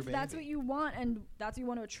pay but for then your if that's baby. what you want and that's what you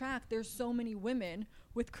want to attract, there's so many women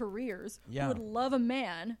with careers Yeah. who would love a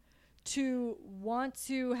man to want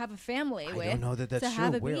to have a family I with. don't know that that's to true.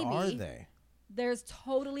 have a Where baby. are they? There's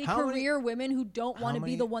totally How many- career women who don't how want to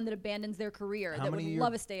many- be the one that abandons their career, that would of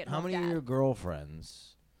love a stay-at-home How many dad. of your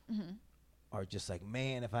girlfriends are just like,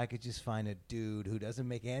 man, if I could just find a dude who doesn't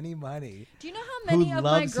make any money? Do you know how many of my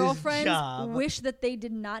loves his girlfriends job. wish that they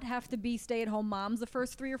did not have to be stay-at-home moms the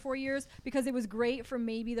first 3 or 4 years because it was great for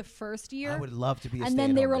maybe the first year? I would love to be a And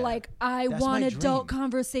then they were stay-at-home dad. like, I That's want my adult dream.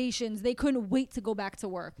 conversations. They couldn't wait to go back to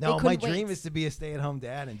work. No, they my couldn't dream wait. is to be a stay-at-home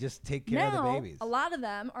dad and just take care of the Now, babies. a lot of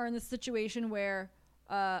them are in the situation where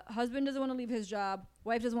husband doesn't want to leave his job,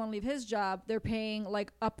 wife doesn't want to leave his job. They're paying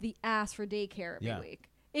like up the ass for daycare every Yeah. week.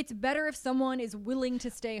 It's better if someone is willing to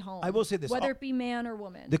stay home. I will say this, whether it be man or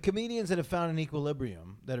woman. The comedians that have found an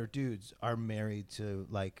equilibrium that are dudes are married to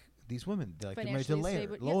like these women. They're, like, they're married to Financially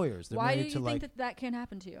stable. Yeah. lawyers. They're Why do married you to think like that can't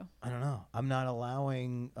happen to you? I don't know. I'm not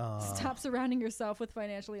allowing. Stop surrounding yourself with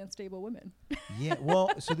financially unstable women. Yeah. Well,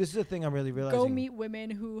 so this is the thing I'm really realizing. Go meet women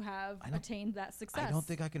who have I don't- attained that success. I don't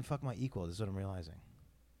think I can fuck my equal. This is what I'm realizing.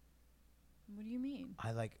 What do you mean?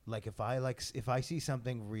 I like if I see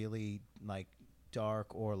something really like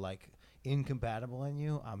dark or like incompatible in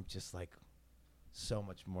you, I'm just like so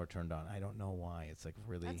much more turned on. I don't know why. It's like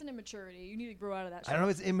really. That's an immaturity. You need to grow out of that. I don't know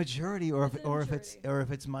if it's immaturity or It's if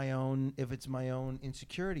an it's my own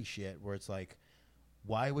insecurity shit where it's like,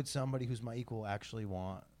 why would somebody who's my equal actually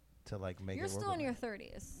want to like make You're it work? still in with your me?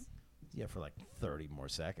 30s. Yeah, for like 30 more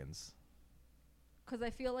seconds. Because I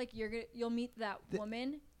feel like you'll meet that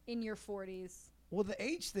woman in your 40s. Well, the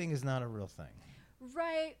age thing is not a real thing.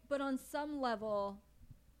 Right, but on some level,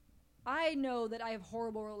 I know that I have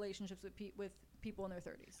horrible relationships with people in their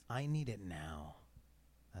 30s. I need it now.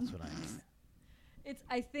 That's what I need.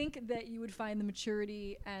 I think that you would find the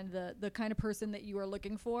maturity and the kind of person that you are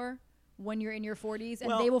looking for when you're in your 40s, and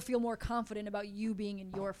Well- they will feel more confident about you being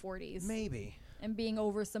in your 40s Maybe. and being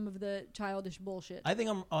over some of the childish bullshit. I think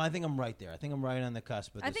I'm right there. I think I'm right on the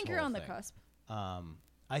cusp of this I think you're whole on the thing. cusp.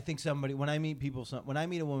 I think somebody when I meet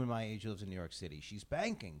a woman my age who lives in New York City, she's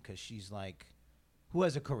banking because she's like, who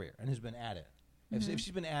has a career and who's been at it. If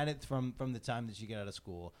she's been at it from the time that she got out of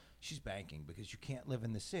school, she's banking because you can't live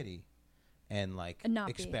in the city and like And not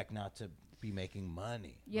be. expect not to be making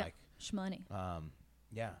money. Yeah, Like, shmoney.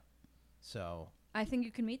 yeah. So I think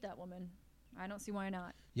you can meet that woman. I don't see why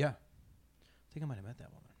not. yeah, I think I might have met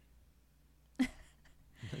that woman.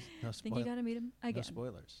 No I think you got to meet him again. No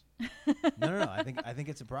spoilers. no. I think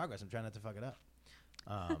it's in progress. I'm trying not to fuck it up.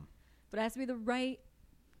 But it has to be the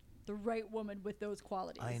right woman with those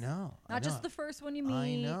qualities. I know. Not just the first one you meet.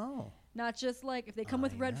 I know. Not just like if they come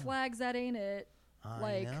with I red know. flags, that ain't it.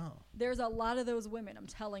 I know. There's a lot of those women, I'm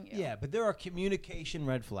telling you. Yeah, but there are communication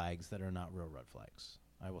red flags that are not real red flags.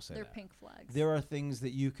 I will say They're that. pink flags. There are things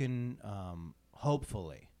that you can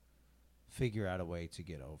hopefully figure out a way to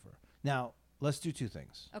get over. Now, let's do two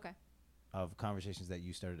things Okay. of conversations that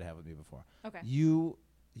you started to have with me before. Okay. You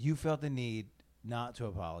felt the need not to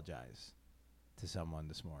apologize to someone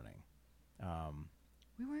this morning.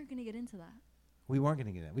 We weren't going to get into that. We weren't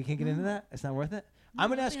going to get in. We can't get No. into that. It's not worth it. No, I'm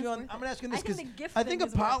going to I ask think you it's on. worth I'm it. going to ask you I this think because the gift I thing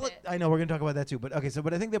think is worth it. I know we're going to talk about that too. But okay,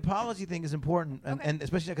 but I think the apology thing is important, and, Okay. and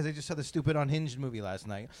especially because I just saw the stupid Unhinged movie last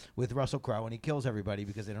night with Russell Crowe, and he kills everybody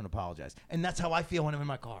because they don't apologize. And that's how I feel when I'm in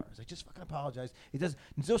my car. It's like, just fucking apologize. It does.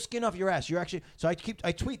 There's no skin off your ass. You're actually. So I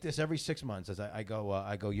tweet this every 6 months as I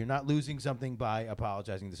go. You're not losing something by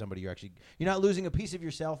apologizing to somebody. You're not losing a piece of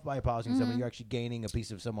yourself by apologizing to somebody. You're actually gaining a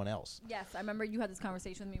piece of someone else. Yes, I remember you had this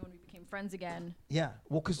conversation with me when we became friends again. Yeah,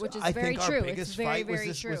 well, because Which is I very think true. our It's biggest very, fight was very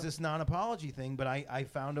this true. non-apology thing. But I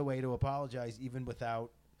found a way to apologize even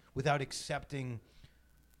without accepting.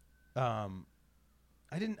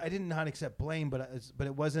 I did not accept blame, but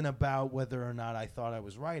it wasn't about whether or not I thought I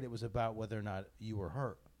was right. It was about whether or not you were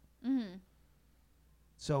hurt. Mm-hmm.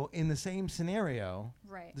 So in the same scenario,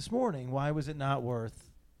 Right. this morning, why was it not worth?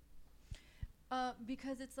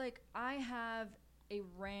 Because it's like I have a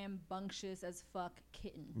rambunctious as fuck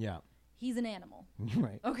kitten. Yeah. he's an animal.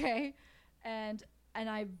 Right. Okay. And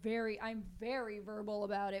I'm very verbal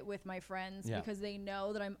about it with my friends because they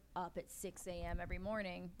know that I'm up at 6 a.m. every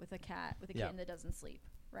morning with a kitten that doesn't sleep.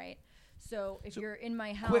 Right. So if you're in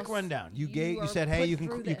my house, quick rundown. You said, hey, you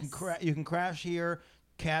can crash here.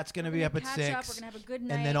 Cat's gonna be up at 6. We're gonna have a good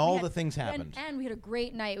night. And then all the things happened. And we had a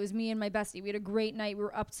great night. It was me and my bestie. We had a great night. We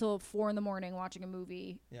were up till 4 a.m. watching a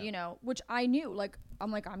movie. Yeah. You know, which I knew. Like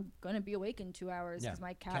I'm gonna be awake in 2 hours because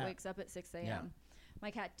my cat wakes up at 6 a.m. Yeah.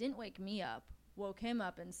 My cat didn't wake me up. Woke him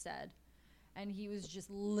up instead, and he was just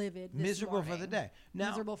livid. Miserable for the day.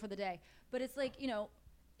 Miserable for the day. But it's like, you know,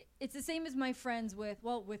 it's the same as my friends with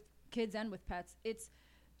kids and with pets. It's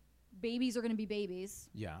babies are gonna be babies.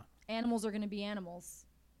 Yeah. Animals are gonna be animals.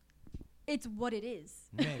 It's what it is.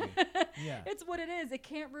 Maybe. Yeah. It's what it is. It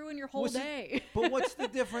can't ruin your whole day. But what's the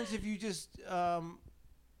difference if you just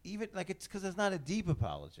even like it's because it's not a deep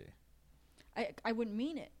apology? I wouldn't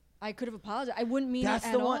mean it. I could have apologized. I wouldn't mean it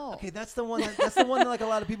at all. Okay, that's the one. That's the one that like a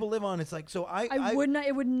lot of people live on. It's like I would not.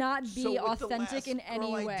 It would not be authentic in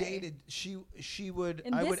any way. I dated, she would.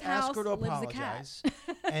 In I this would ask her to lives a apologize,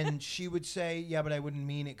 and she would say, "Yeah, but I wouldn't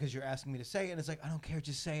mean it because you're asking me to say it." And it's like I don't care.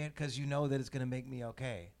 Just say it because you know that it's gonna make me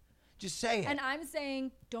okay. Just say it. And I'm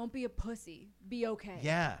saying, don't be a pussy. Be okay.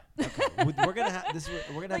 Yeah. Okay. We're gonna have this.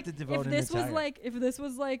 We're gonna have to devote an entire. If this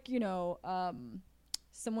was like, you know,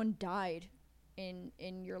 someone died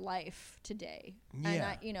in your life today,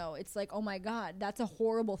 and you know, it's like, oh my God, that's a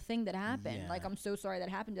horrible thing that happened. Yeah. Like, I'm so sorry that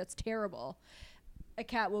happened. That's terrible. A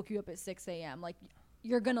cat woke you up at 6 a.m. Like,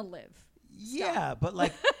 you're gonna live. Yeah, but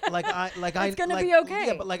it's gonna be okay.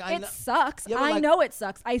 Yeah, but it sucks. Yeah, I know it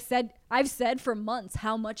sucks. I've said for months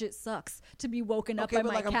how much it sucks to be woken up by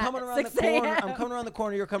my cat I'm coming around the corner. I'm coming around the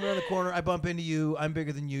corner. You're coming around the corner. I bump into you. I'm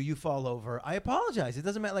bigger than you. You fall over. I apologize. It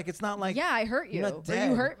doesn't matter. Like it's not like I hurt you. Or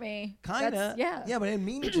you hurt me. Kinda. Yeah. Yeah, but I didn't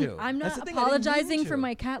mean to. I'm not apologizing for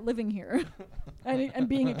my cat living here and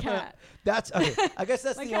being a cat. That's okay. I guess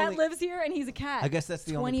that's my cat lives here and he's a cat. I guess that's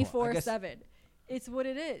the only 24/7. It's what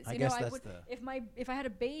it is. I you guess know, that's if I had a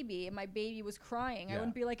baby and my baby was crying, I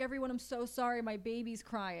wouldn't be like, everyone, I'm so sorry, my baby's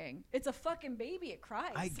crying. It's a fucking baby. It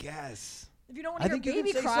cries. I guess. If you don't want to hear a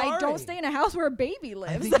baby cry, don't stay in a house where a baby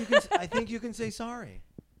lives. I think you can say sorry.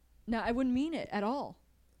 No, I wouldn't mean it at all.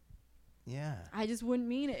 Yeah. I just wouldn't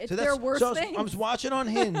mean it. It's their worst thing. I was watching on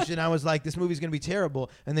Hinge, and I was like, this movie's going to be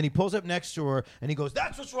terrible. And then he pulls up next to her, and he goes,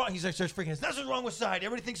 that's what's wrong. He's like, starts freaking out. That's what's wrong with Side.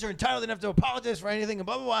 Everybody thinks they're entitled enough to apologize for anything, and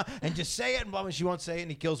blah, blah, blah. And just say it, and blah, blah. She won't say it,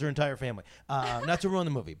 and he kills her entire family. Not to ruin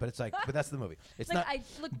the movie, but it's like, but that's the movie. It's like,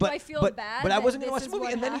 not. Do I feel bad? But I wasn't going to watch the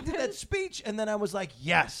movie. And then he did that speech, and then I was like,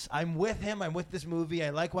 yes, I'm with him. I'm with this movie.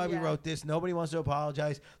 I like why we wrote this. Nobody wants to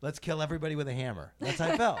apologize. Let's kill everybody with a hammer. That's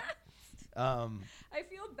how I felt. I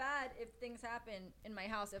feel bad if things happen in my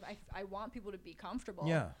house. If I want people to be comfortable.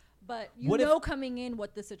 Yeah. But you know coming in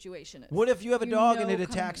what the situation is. What if you have a dog and it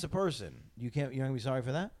attacks a person? You're gonna be sorry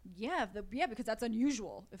for that? Yeah, because that's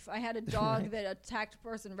unusual. If I had a dog that attacked a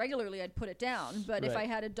person regularly, I'd put it down. But if I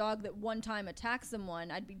had a dog that one time attacked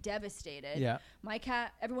someone, I'd be devastated. Yeah. My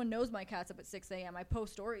cat, everyone knows my cat's up at 6 a.m. I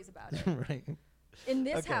post stories about it. Right. In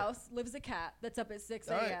this house lives a cat that's up at 6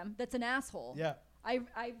 a.m. That's an asshole. Yeah.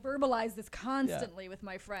 I verbalize this constantly with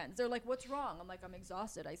my friends. They're like, what's wrong? I'm like, I'm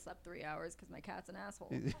exhausted. I slept 3 hours because my cat's an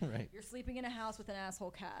asshole. Right. You're sleeping in a house with an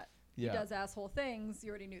asshole cat. Yeah. He does asshole things.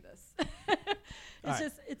 You already knew this.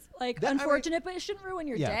 It's like unfortunate, but it shouldn't ruin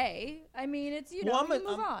your day. I mean, it's, you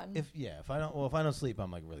move on. If I don't sleep,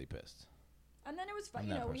 I'm like really pissed. And then it was fun.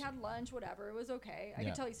 We had lunch, whatever. It was okay. I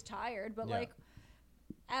could tell he's tired, but like,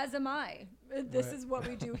 as am I. This is what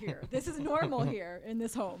we do here. This is normal here in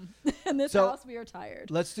this home. In this house, we are tired.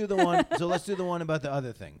 Let's do the one. So let's do the one about the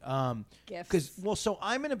other thing. Gifts. So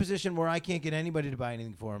I'm in a position where I can't get anybody to buy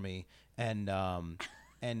anything for me, and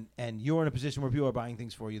you're in a position where people are buying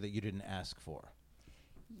things for you that you didn't ask for.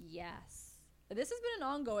 Yes. This has been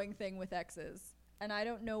an ongoing thing with exes. And I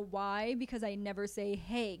don't know why, because I never say,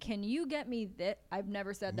 hey, can you get me this? I've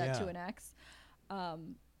never said that to an ex.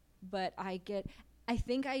 But I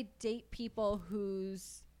think I date people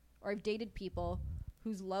I've dated people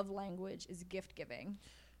whose love language is gift giving.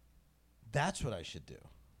 That's what I should do.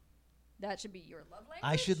 That should be your love language?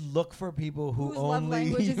 I should look for people whose love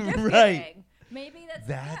language is gift right. giving. Maybe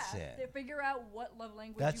that's it. To figure out what love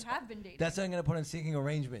language you have been dating. That's what I'm going to put in seeking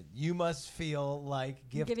arrangement. You must feel like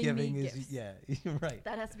gift giving is gifts. Right.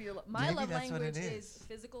 That has to be your my love language is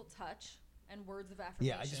physical touch and words of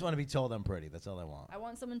affirmation. Yeah, I just want to be told I'm pretty. That's all I want. I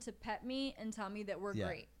want someone to pet me and tell me that we're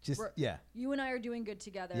great. You and I are doing good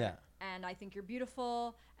together. Yeah. And I think you're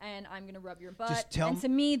beautiful, and I'm going to rub your butt. And to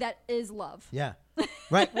me, that is love. Yeah.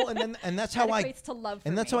 Right. Well, and that's how That equates to love for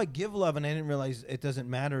and that's me. how I give love, and I didn't realize it doesn't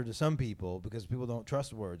matter to some people because people don't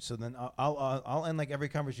trust words. So then I'll end like every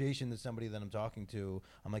conversation to somebody that I'm talking to.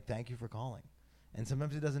 I'm like, thank you for calling, and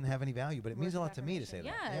sometimes it doesn't have any value, but it means Words a of lot to me to say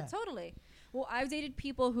affirmation. that. Yeah, totally. Well, I've dated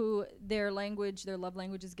people who their love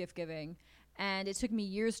language is gift giving. And it took me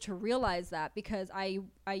years to realize that because I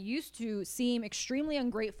used to seem extremely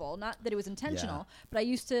ungrateful. Not that it was intentional, but I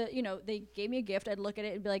used to, they gave me a gift. I'd look at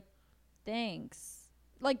it and be like, thanks.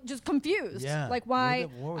 Like, just confused. Yeah. Like, why?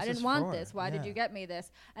 What was I didn't this want for? this. Why did Yeah. you get me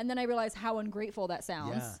this? And then I realized how ungrateful that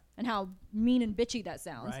sounds Yeah. and how mean and bitchy that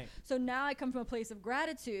sounds. Right. So now I come from a place of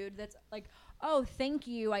gratitude that's like, oh, thank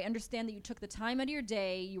you. I understand that you took the time out of your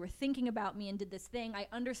day. You were thinking about me and did this thing. I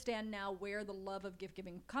understand now where the love of gift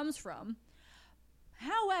giving comes from.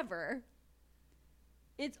 However,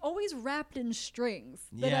 it's always wrapped in strings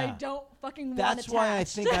that I Yeah. don't fucking want That's why I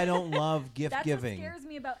attached. think I don't love gift That's giving. what scares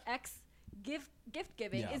me about gift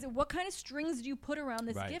giving. Yeah. Is what kind of strings do you put around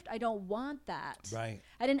this Right. gift? I don't want that. Right.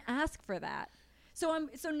 I didn't ask for that. So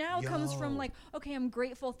now it comes from Yo. like, okay, I'm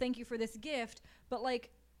grateful, thank you for this gift, but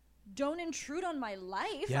like, don't intrude on my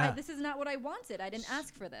life. Yeah. This is not what I wanted. I didn't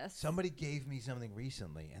ask for this. Somebody gave me something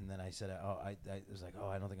recently, and then I said, I was like,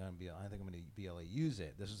 I don't think I'm going to be able to use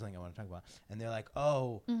it. This is something I want to talk about. And they're like,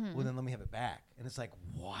 oh, Mm-hmm. well then let me have it back. And it's like,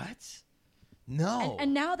 what? No.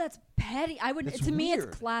 And now that's petty. That's To me, weird.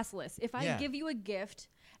 it's classless. If I Yeah. give you a gift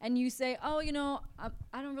and you say, oh,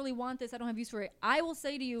 I don't really want this. I don't have use for it. I will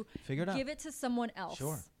say to you, Figure it out. give it to someone else.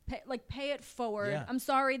 Sure. Pay it forward. Yeah. I'm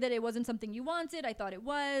sorry that it wasn't something you wanted. I thought it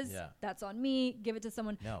was. Yeah. That's on me. Give it to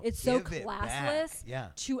someone. No, It's so give it back. classless Yeah.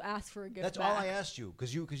 to ask for a gift That's back. all I asked you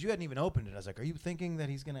because you hadn't even opened it. I was like, are you thinking that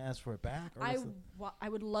he's going to ask for it back? Or what's the- I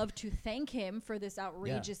would love to thank him for this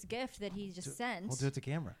outrageous gift that he just sent. We'll do it to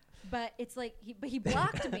camera. But it's like, he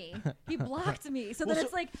blocked me. He blocked me. So Well, then so-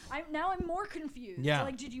 it's like, I'm more confused. Yeah. So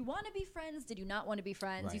like, did you want to be friends? Did you not want to be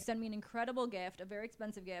friends? You Right. send me an incredible gift, a very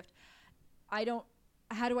expensive gift.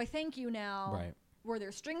 How do I thank you now? Right. Were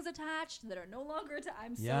there strings attached that are no longer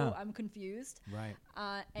Yeah. I'm confused. Right.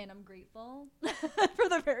 And I'm grateful for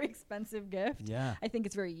the very expensive gift. Yeah. I think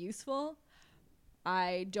it's very useful.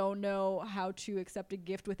 I don't know how to accept a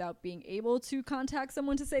gift without being able to contact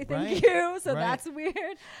someone to say thank Right. you. So Right. that's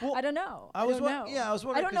weird. Well, I don't know. I was don't know. yeah, I was I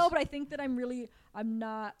wondering don't know, 'cause- but I think that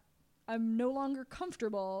I'm no longer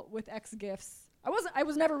comfortable with X gifts. I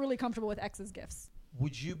was never really comfortable with X's gifts.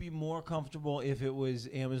 Would you be more comfortable if it was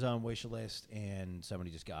Amazon wish list and somebody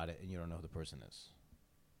just got it and you don't know who the person is?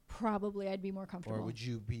 Probably I'd be more comfortable. Or would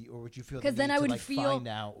you feel because then I would feel find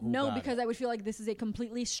out who got because it? I would feel like this is a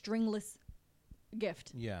completely stringless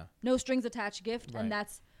gift. Yeah. No strings attached gift, Right. and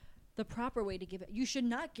that's the proper way to give it. You should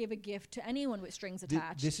not give a gift to anyone with strings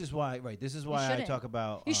attached. This is why I shouldn't. talk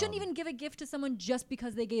about You shouldn't even give a gift to someone just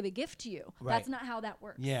because they gave a gift to you. Right. That's not how that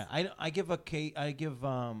works. Yeah, I don't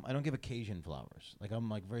give occasion flowers. Like I'm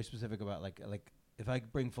like very specific about like if I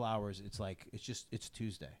bring flowers, it's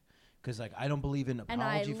Tuesday. Cuz like I don't believe in And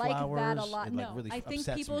I apology like flowers. that a lot. It, like, No, really I think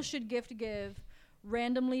upsets people me. should give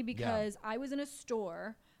randomly because I was in a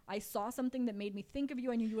store. I saw something that made me think of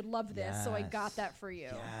you. I knew you would love this, so I got Yes. that for you.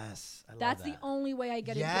 Yes, I love That's that. the only way I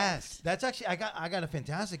get a Yes, gift. that's actually I got a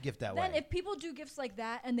fantastic gift that Then way. if people do gifts like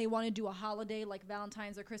that and they want to do a holiday like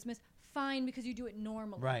Valentine's or Christmas, fine, because you do it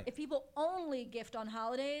normally. Right. If people only gift on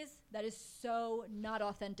holidays, that is so not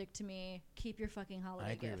authentic to me. Keep your fucking holiday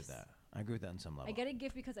I agree gifts. with that. I agree with that on some level. I get a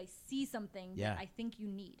gift because I see something Yeah. that I think you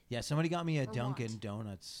need. Yeah, somebody got me a Or Dunkin' want.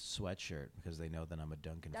 Donuts sweatshirt because they know that I'm a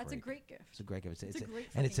Dunkin' That's a freak. great gift. It's a great gift. It's a great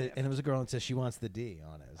and fucking and it was a girl and it says she wants the D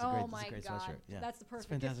on it. It's Oh a my great God. sweatshirt. Yeah. That's the It's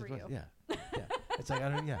perfect gift for fantastic you. Yeah. Yeah. It's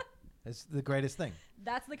like it's the greatest thing.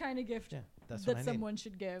 That's the kind of gift Yeah. That's what I that need. someone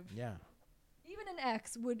should give. Yeah. Even an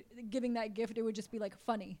ex would giving that gift, it would just be like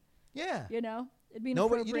funny, Yeah. you know? It'd be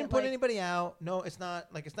Nobody. You inappropriate, didn't put like, anybody out. No, it's not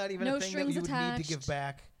even No a thing that strings you would need to give attached.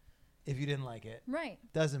 back if you didn't like it. Right.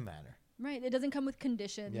 Doesn't matter. Right. It doesn't come with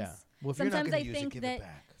conditions. Yeah. Well, if you're not Sometimes gonna I use it, think give it that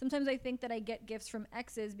back. sometimes I think that I get gifts from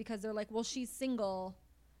exes because they're like, well, she's single,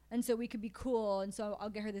 and so we could be cool, and so I'll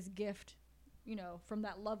get her this gift, you know, from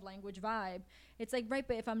that love language vibe. It's like, right,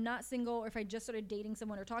 but if I'm not single or if I just started dating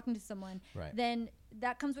someone or talking to someone, Right. then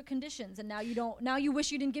that comes with conditions, and now you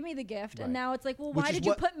wish you didn't give me the gift, Right. and now it's like, well, Which why is did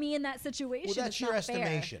you what- put me in that situation? Well, that's It's your not fair.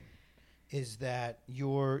 estimation. Is that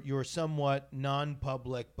you're somewhat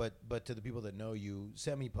non-public, but to the people that know you,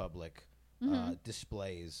 semi-public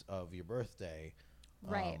displays of your birthday,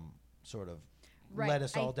 Right. Sort of Right. led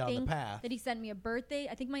us all I down the think path. that he sent me a birthday.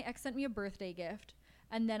 I think my ex sent me a birthday gift,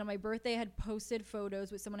 and then on my birthday, I had posted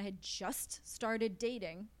photos with someone I had just started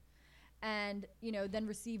dating, and then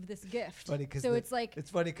receive this gift. Funny, so it's like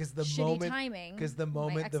it's funny because the shitty timing. Because the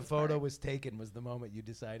moment the ex's photo part. was taken was the moment you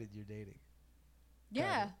decided you're dating.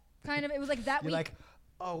 Yeah, kind of. It was like that You're week. like,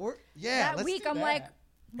 oh, we're that let's week, do I'm that.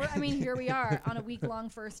 like, here we are on a week-long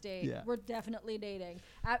first date. Yeah. We're definitely dating.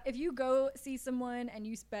 If you go see someone and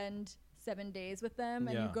you spend 7 days with them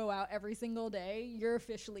and you Yeah. go out every single day, you're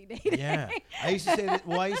officially dating. Yeah, I used to say that.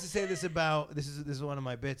 Well, I used to say this about this is one of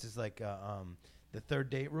my bits. Is like the third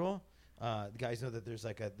date rule. The guys know that there's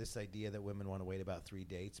like this idea that women want to wait about 3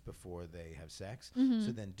 dates before they have sex. Mm-hmm.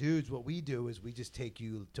 So then, dudes, what we do is we just take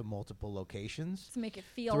you to multiple locations To make it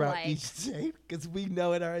feel throughout like each date because we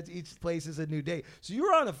know in our heads each place is a new date. So you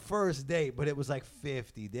were on a first date, but it was like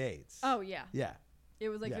 50 dates. oh yeah, Yeah. it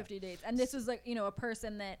was like Yeah. 50 dates, and this was like a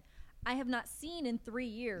person that I have not seen in 3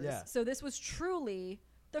 years. Yeah. So this was truly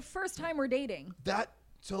the first time we're dating.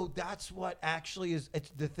 So that's what actually is.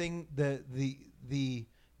 It's the thing.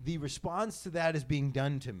 The response to that is being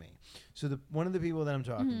done to me. So one of the people that I'm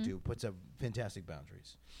talking to puts up fantastic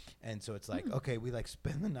boundaries, and so it's like, okay, we like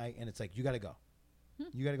spend the night, and it's like you got to go.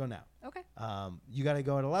 You got to go now. Okay. You got to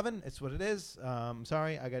go at 11. It's what it is.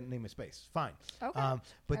 Sorry, I got to name a space. Fine. Okay.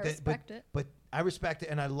 But I respect it. But I respect it,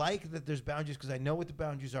 and I like that there's boundaries because I know what the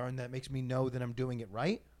boundaries are, and that makes me know that I'm doing it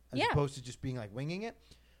right, as Yeah. opposed to just being like winging it.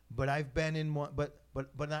 But I've been in one. But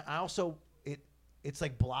I also it's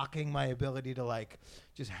like blocking my ability to like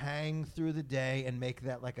just hang through the day and make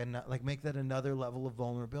that make that another level of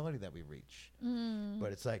vulnerability that we reach.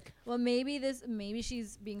 But it's like, Well, maybe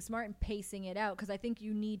she's being smart and pacing it out because I think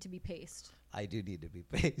you need to be paced. I do need to be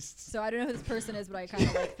paced. So I don't know who this person is, but I kind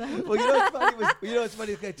of like them. Well, you know what's funny? What's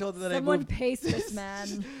funny? I told her that Someone I moved. pace this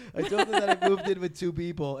man. I told her that I moved in with 2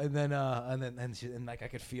 people, and then like I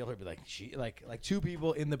could feel her be like she like 2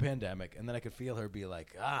 people in the pandemic, and then I could feel her be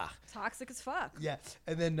like Toxic as fuck. yeah,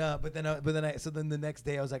 and then but then the next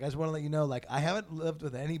day I was like, I just want to let you know, like I haven't lived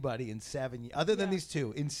with anybody in 7 years other than Yeah. these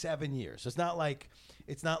 2 in 7 years. So it's not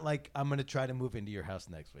like I'm gonna try to move into your house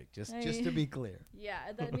next week. Just to be clear. Yeah,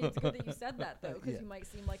 I mean, it's good that you said that though, because Yeah. you might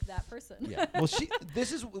seem like that person. Yeah. Well,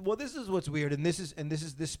 this is what's weird, and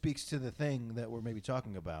this speaks to the thing that we're maybe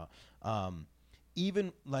talking about.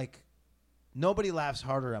 Even like nobody laughs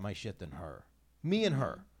harder at my shit than her. Me and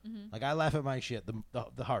her. Mm-hmm. Like I laugh at my shit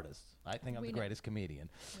the hardest. I think I'm We the know. greatest comedian.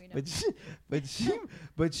 We know.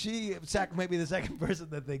 But she might be the second person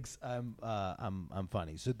that thinks I'm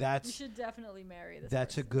funny. So You that's should definitely marry this.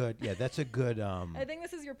 that's a person. good that's a good I think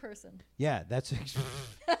this is your person. yeah that's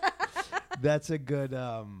a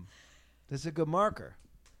good marker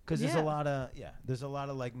because there's Yeah. a lot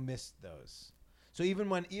of like missed those. So even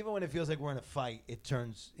when it feels like we're in a fight, it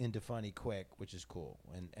turns into funny quick, which is cool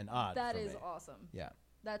and odd. That for is me. awesome. Yeah.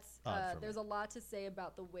 That's Odd for there's me. a lot to say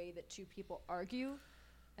about the way that 2 people argue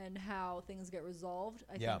and how things get resolved.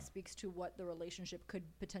 I Yeah. think speaks to what the relationship could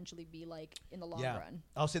potentially be like in the long Yeah. run.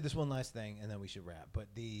 I'll say this one last thing, and then we should wrap. But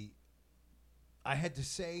I had to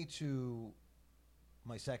say to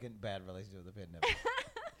my second bad relationship with the pandemic,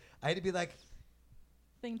 I had to be like,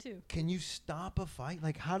 Thing 2. can you stop a fight?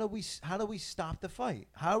 Like, how do we stop the fight?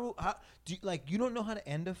 How do you, like, you don't know how to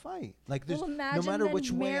end a fight? Like, there's Well, imagine no matter then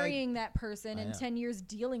which way marrying that person I and know. 10 years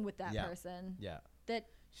dealing with that Yeah. person yeah, that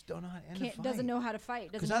just don't know how to end a fight. doesn't know how to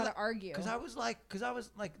fight, doesn't know how to argue. Because I was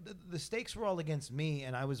like, the stakes were all against me,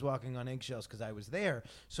 and I was walking on eggshells because I was there.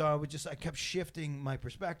 So I kept shifting my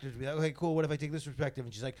perspective to be like, okay, cool. What if I take this perspective?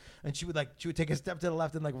 And she would take a step to the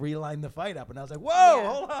left and like realign the fight up. And I was like, whoa,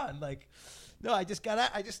 Yeah. hold on, like. No, I just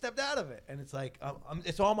stepped out of it, and it's like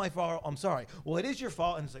it's all my fault. I'm sorry. Well, it is your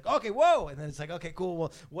fault, and it's like, okay, whoa, and then it's like, okay, cool.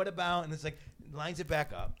 Well, what about? And it's like lines it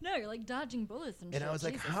back up. No, you're like dodging bullets and shit. And I was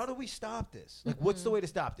like, Jesus. how do we stop this? Like, what's the way to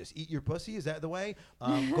stop this? Eat your pussy? Is that the way?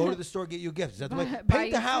 Go to the store, get you a gift. Is that the way? Buy Paint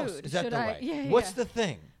you the house. food. Is that Should the I- way? yeah, What's yeah. the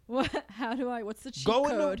thing? What's the cheat Go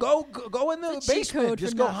code? in the What's the cheat basement. code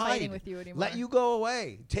Just for go not fighting hide. with you anymore? Let you go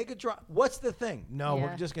away. Take a drop. What's the thing? No, Yeah.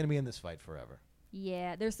 we're just gonna be in this fight forever.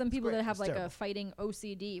 Yeah, there's some people great. that have It's like terrible. a fighting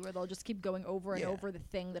OCD where they'll just keep going over and Yeah. over the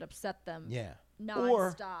thing that upset them Yeah.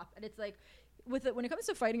 non-stop. And it's like when it comes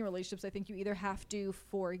to fighting relationships, I think you either have to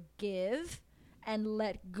forgive and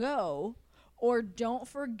let go, or don't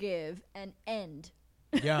forgive and end.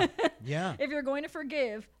 Yeah. Yeah. If you're going to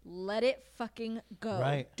forgive, let it fucking go.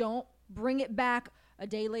 Right. Don't bring it back a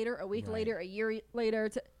day later, a week Right. later, a year later.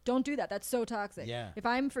 Don't do that. That's so toxic. Yeah. If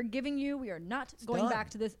I'm forgiving you, we are not going done. back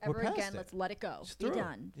to this We're ever past again. it. Let's let it go. It's Be through.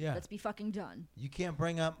 done. Yeah. Let's be fucking done. You can't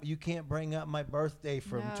bring up my birthday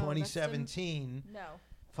from No, that's 2017. No.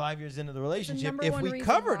 5 years into the The relationship, number if one we reason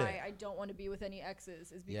covered why it. I don't want to be with any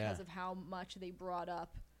exes is because Yeah. of how much they brought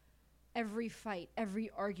up every fight, every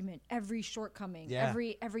argument, every shortcoming, Yeah.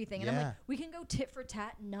 everything. And I'm Yeah. like, we can go tit for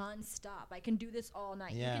tat nonstop. I can do this all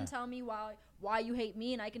night. Yeah. You can tell me why you hate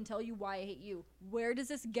me, and I can tell you why I hate you. Where does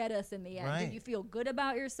this get us in the end? Right. Do you feel good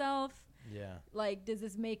about yourself? Yeah. Like, does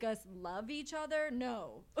this make us love each other?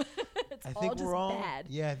 No. It's I all think just we're all bad.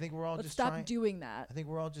 Yeah, I think we're all Let's just stop trying. doing that. I think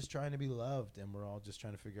we're all just trying to be loved, and we're all just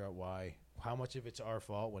trying to figure out how much of it's our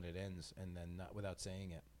fault when it ends, and then not without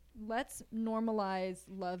saying it. Let's normalize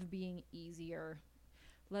love being easier.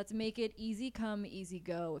 Let's make it easy come, easy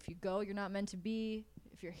go. If you go, you're not meant to be.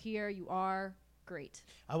 If you're here, you are. Great.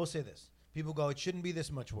 I will say this: people go, it shouldn't be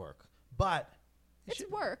this much work, but It's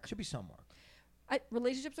work. Should be some work.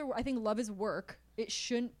 Relationships are. I think love is work. It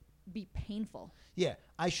shouldn't be painful. Yeah,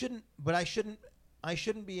 I shouldn't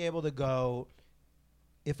be able to go.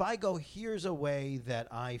 If I go, here's a way that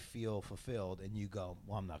I feel fulfilled, and you go,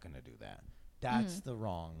 well, I'm not going to do that. That's the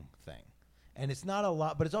wrong thing. And it's not a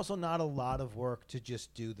lot, but it's also not a lot of work to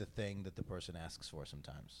just do the thing that the person asks for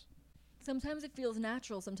sometimes. Sometimes it feels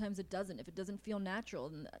natural. Sometimes it doesn't. If it doesn't feel natural,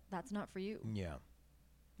 then that's not for you. Yeah.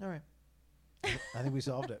 All right. I think we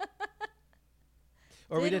solved it.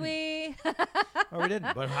 Or Did we didn't. Or we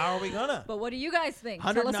didn't. But how are we gonna? But what do you guys think?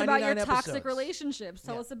 Tell us about your 199 toxic episodes. relationships.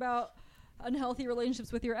 Tell Yeah. us about unhealthy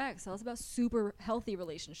relationships with your ex. Tell us about super healthy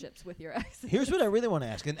relationships with your ex. Here's what I really want to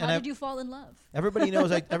ask. And How I, did you fall in love? everybody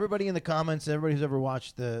knows. Everybody in the comments, everybody who's ever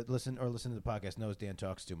watched listened to the podcast knows Dan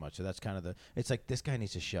talks too much. So that's kind of it's like this guy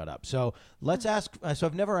needs to shut up. So let's ask. So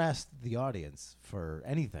I've never asked the audience for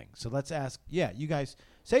anything. So let's ask. Yeah, you guys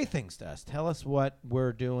say things to us. Tell us what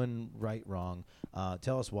we're doing right, wrong.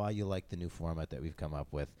 Tell us why you like the new format that we've come up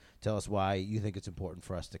with. Tell us why you think it's important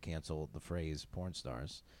for us to cancel the phrase porn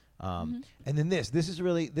stars. And then this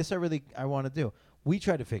I want to do. We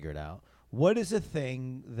try to figure it out. What is a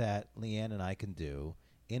thing that Leanne and I can do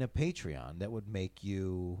in a Patreon that would make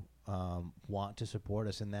you want to support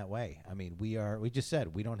us in that way? I mean, we just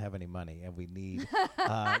said we don't have any money and we need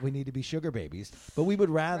to be sugar babies, but we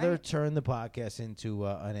would rather turn the podcast into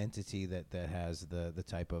an entity that has the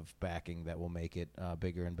type of backing that will make it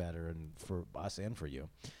bigger and better, and for us and for you.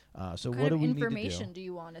 So what do we need to do? What information do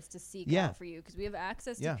you want us to seek out for you? Because we have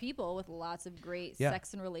access to people with lots of great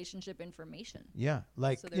sex and relationship information. Yeah,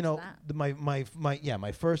 like So you know, there's my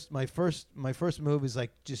first move is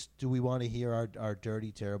like, just do we want to hear our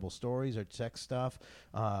dirty, terrible stories, our sex stuff?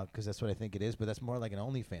 Because that's what I think it is. But that's more like an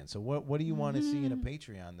OnlyFans. So what do you want to see in a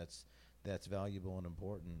Patreon that's valuable and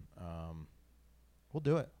important? We'll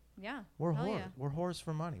do it. Yeah, We're hell whores. yeah. We're whores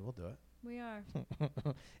for money. We'll do it. We are.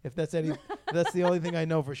 If that's that's the only thing I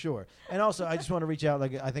know for sure. And also, I just want to reach out.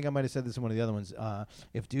 Like I think I might have said this in one of the other ones.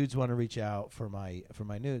 If dudes want to reach out for my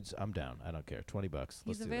nudes, I'm down. I don't care. $20. He's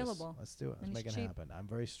Let's available. Do this. Let's do it. And Let's make he's it cheap. happen. I'm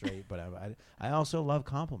very straight, but I also love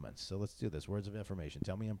compliments. So let's do this. Words of affirmation.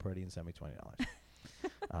 Tell me I'm pretty and send me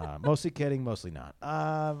 $20. Mostly kidding, mostly not.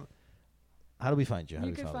 How do we find you? How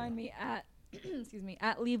You do we can follow find me at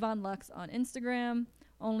at Levon Lux on Instagram,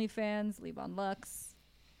 OnlyFans, Levon Lux.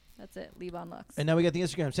 That's it, Levon Lux. And now we got the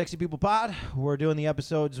Instagram, Sexy People Pod. We're doing the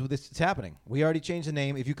episodes with this. It's happening. We already changed the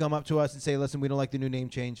name. If you come up to us and say, "Listen, we don't like the new name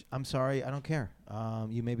change," I'm sorry. I don't care.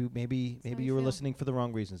 You maybe you were feel. listening for the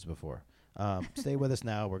wrong reasons before. Stay with us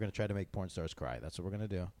now. We're going to try to make porn stars cry. That's what we're going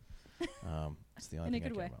to do. It's the only In a thing I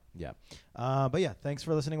good care way. about. Yeah. But yeah, thanks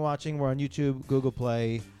for listening, watching. We're on YouTube, Google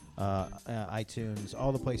Play, iTunes,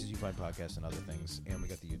 all the places you find podcasts and other things. And we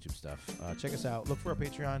got the YouTube stuff. Check us out. Look for our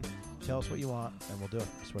Patreon. Tell us what you want, and we'll do it.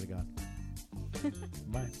 I swear to God.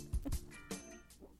 Bye.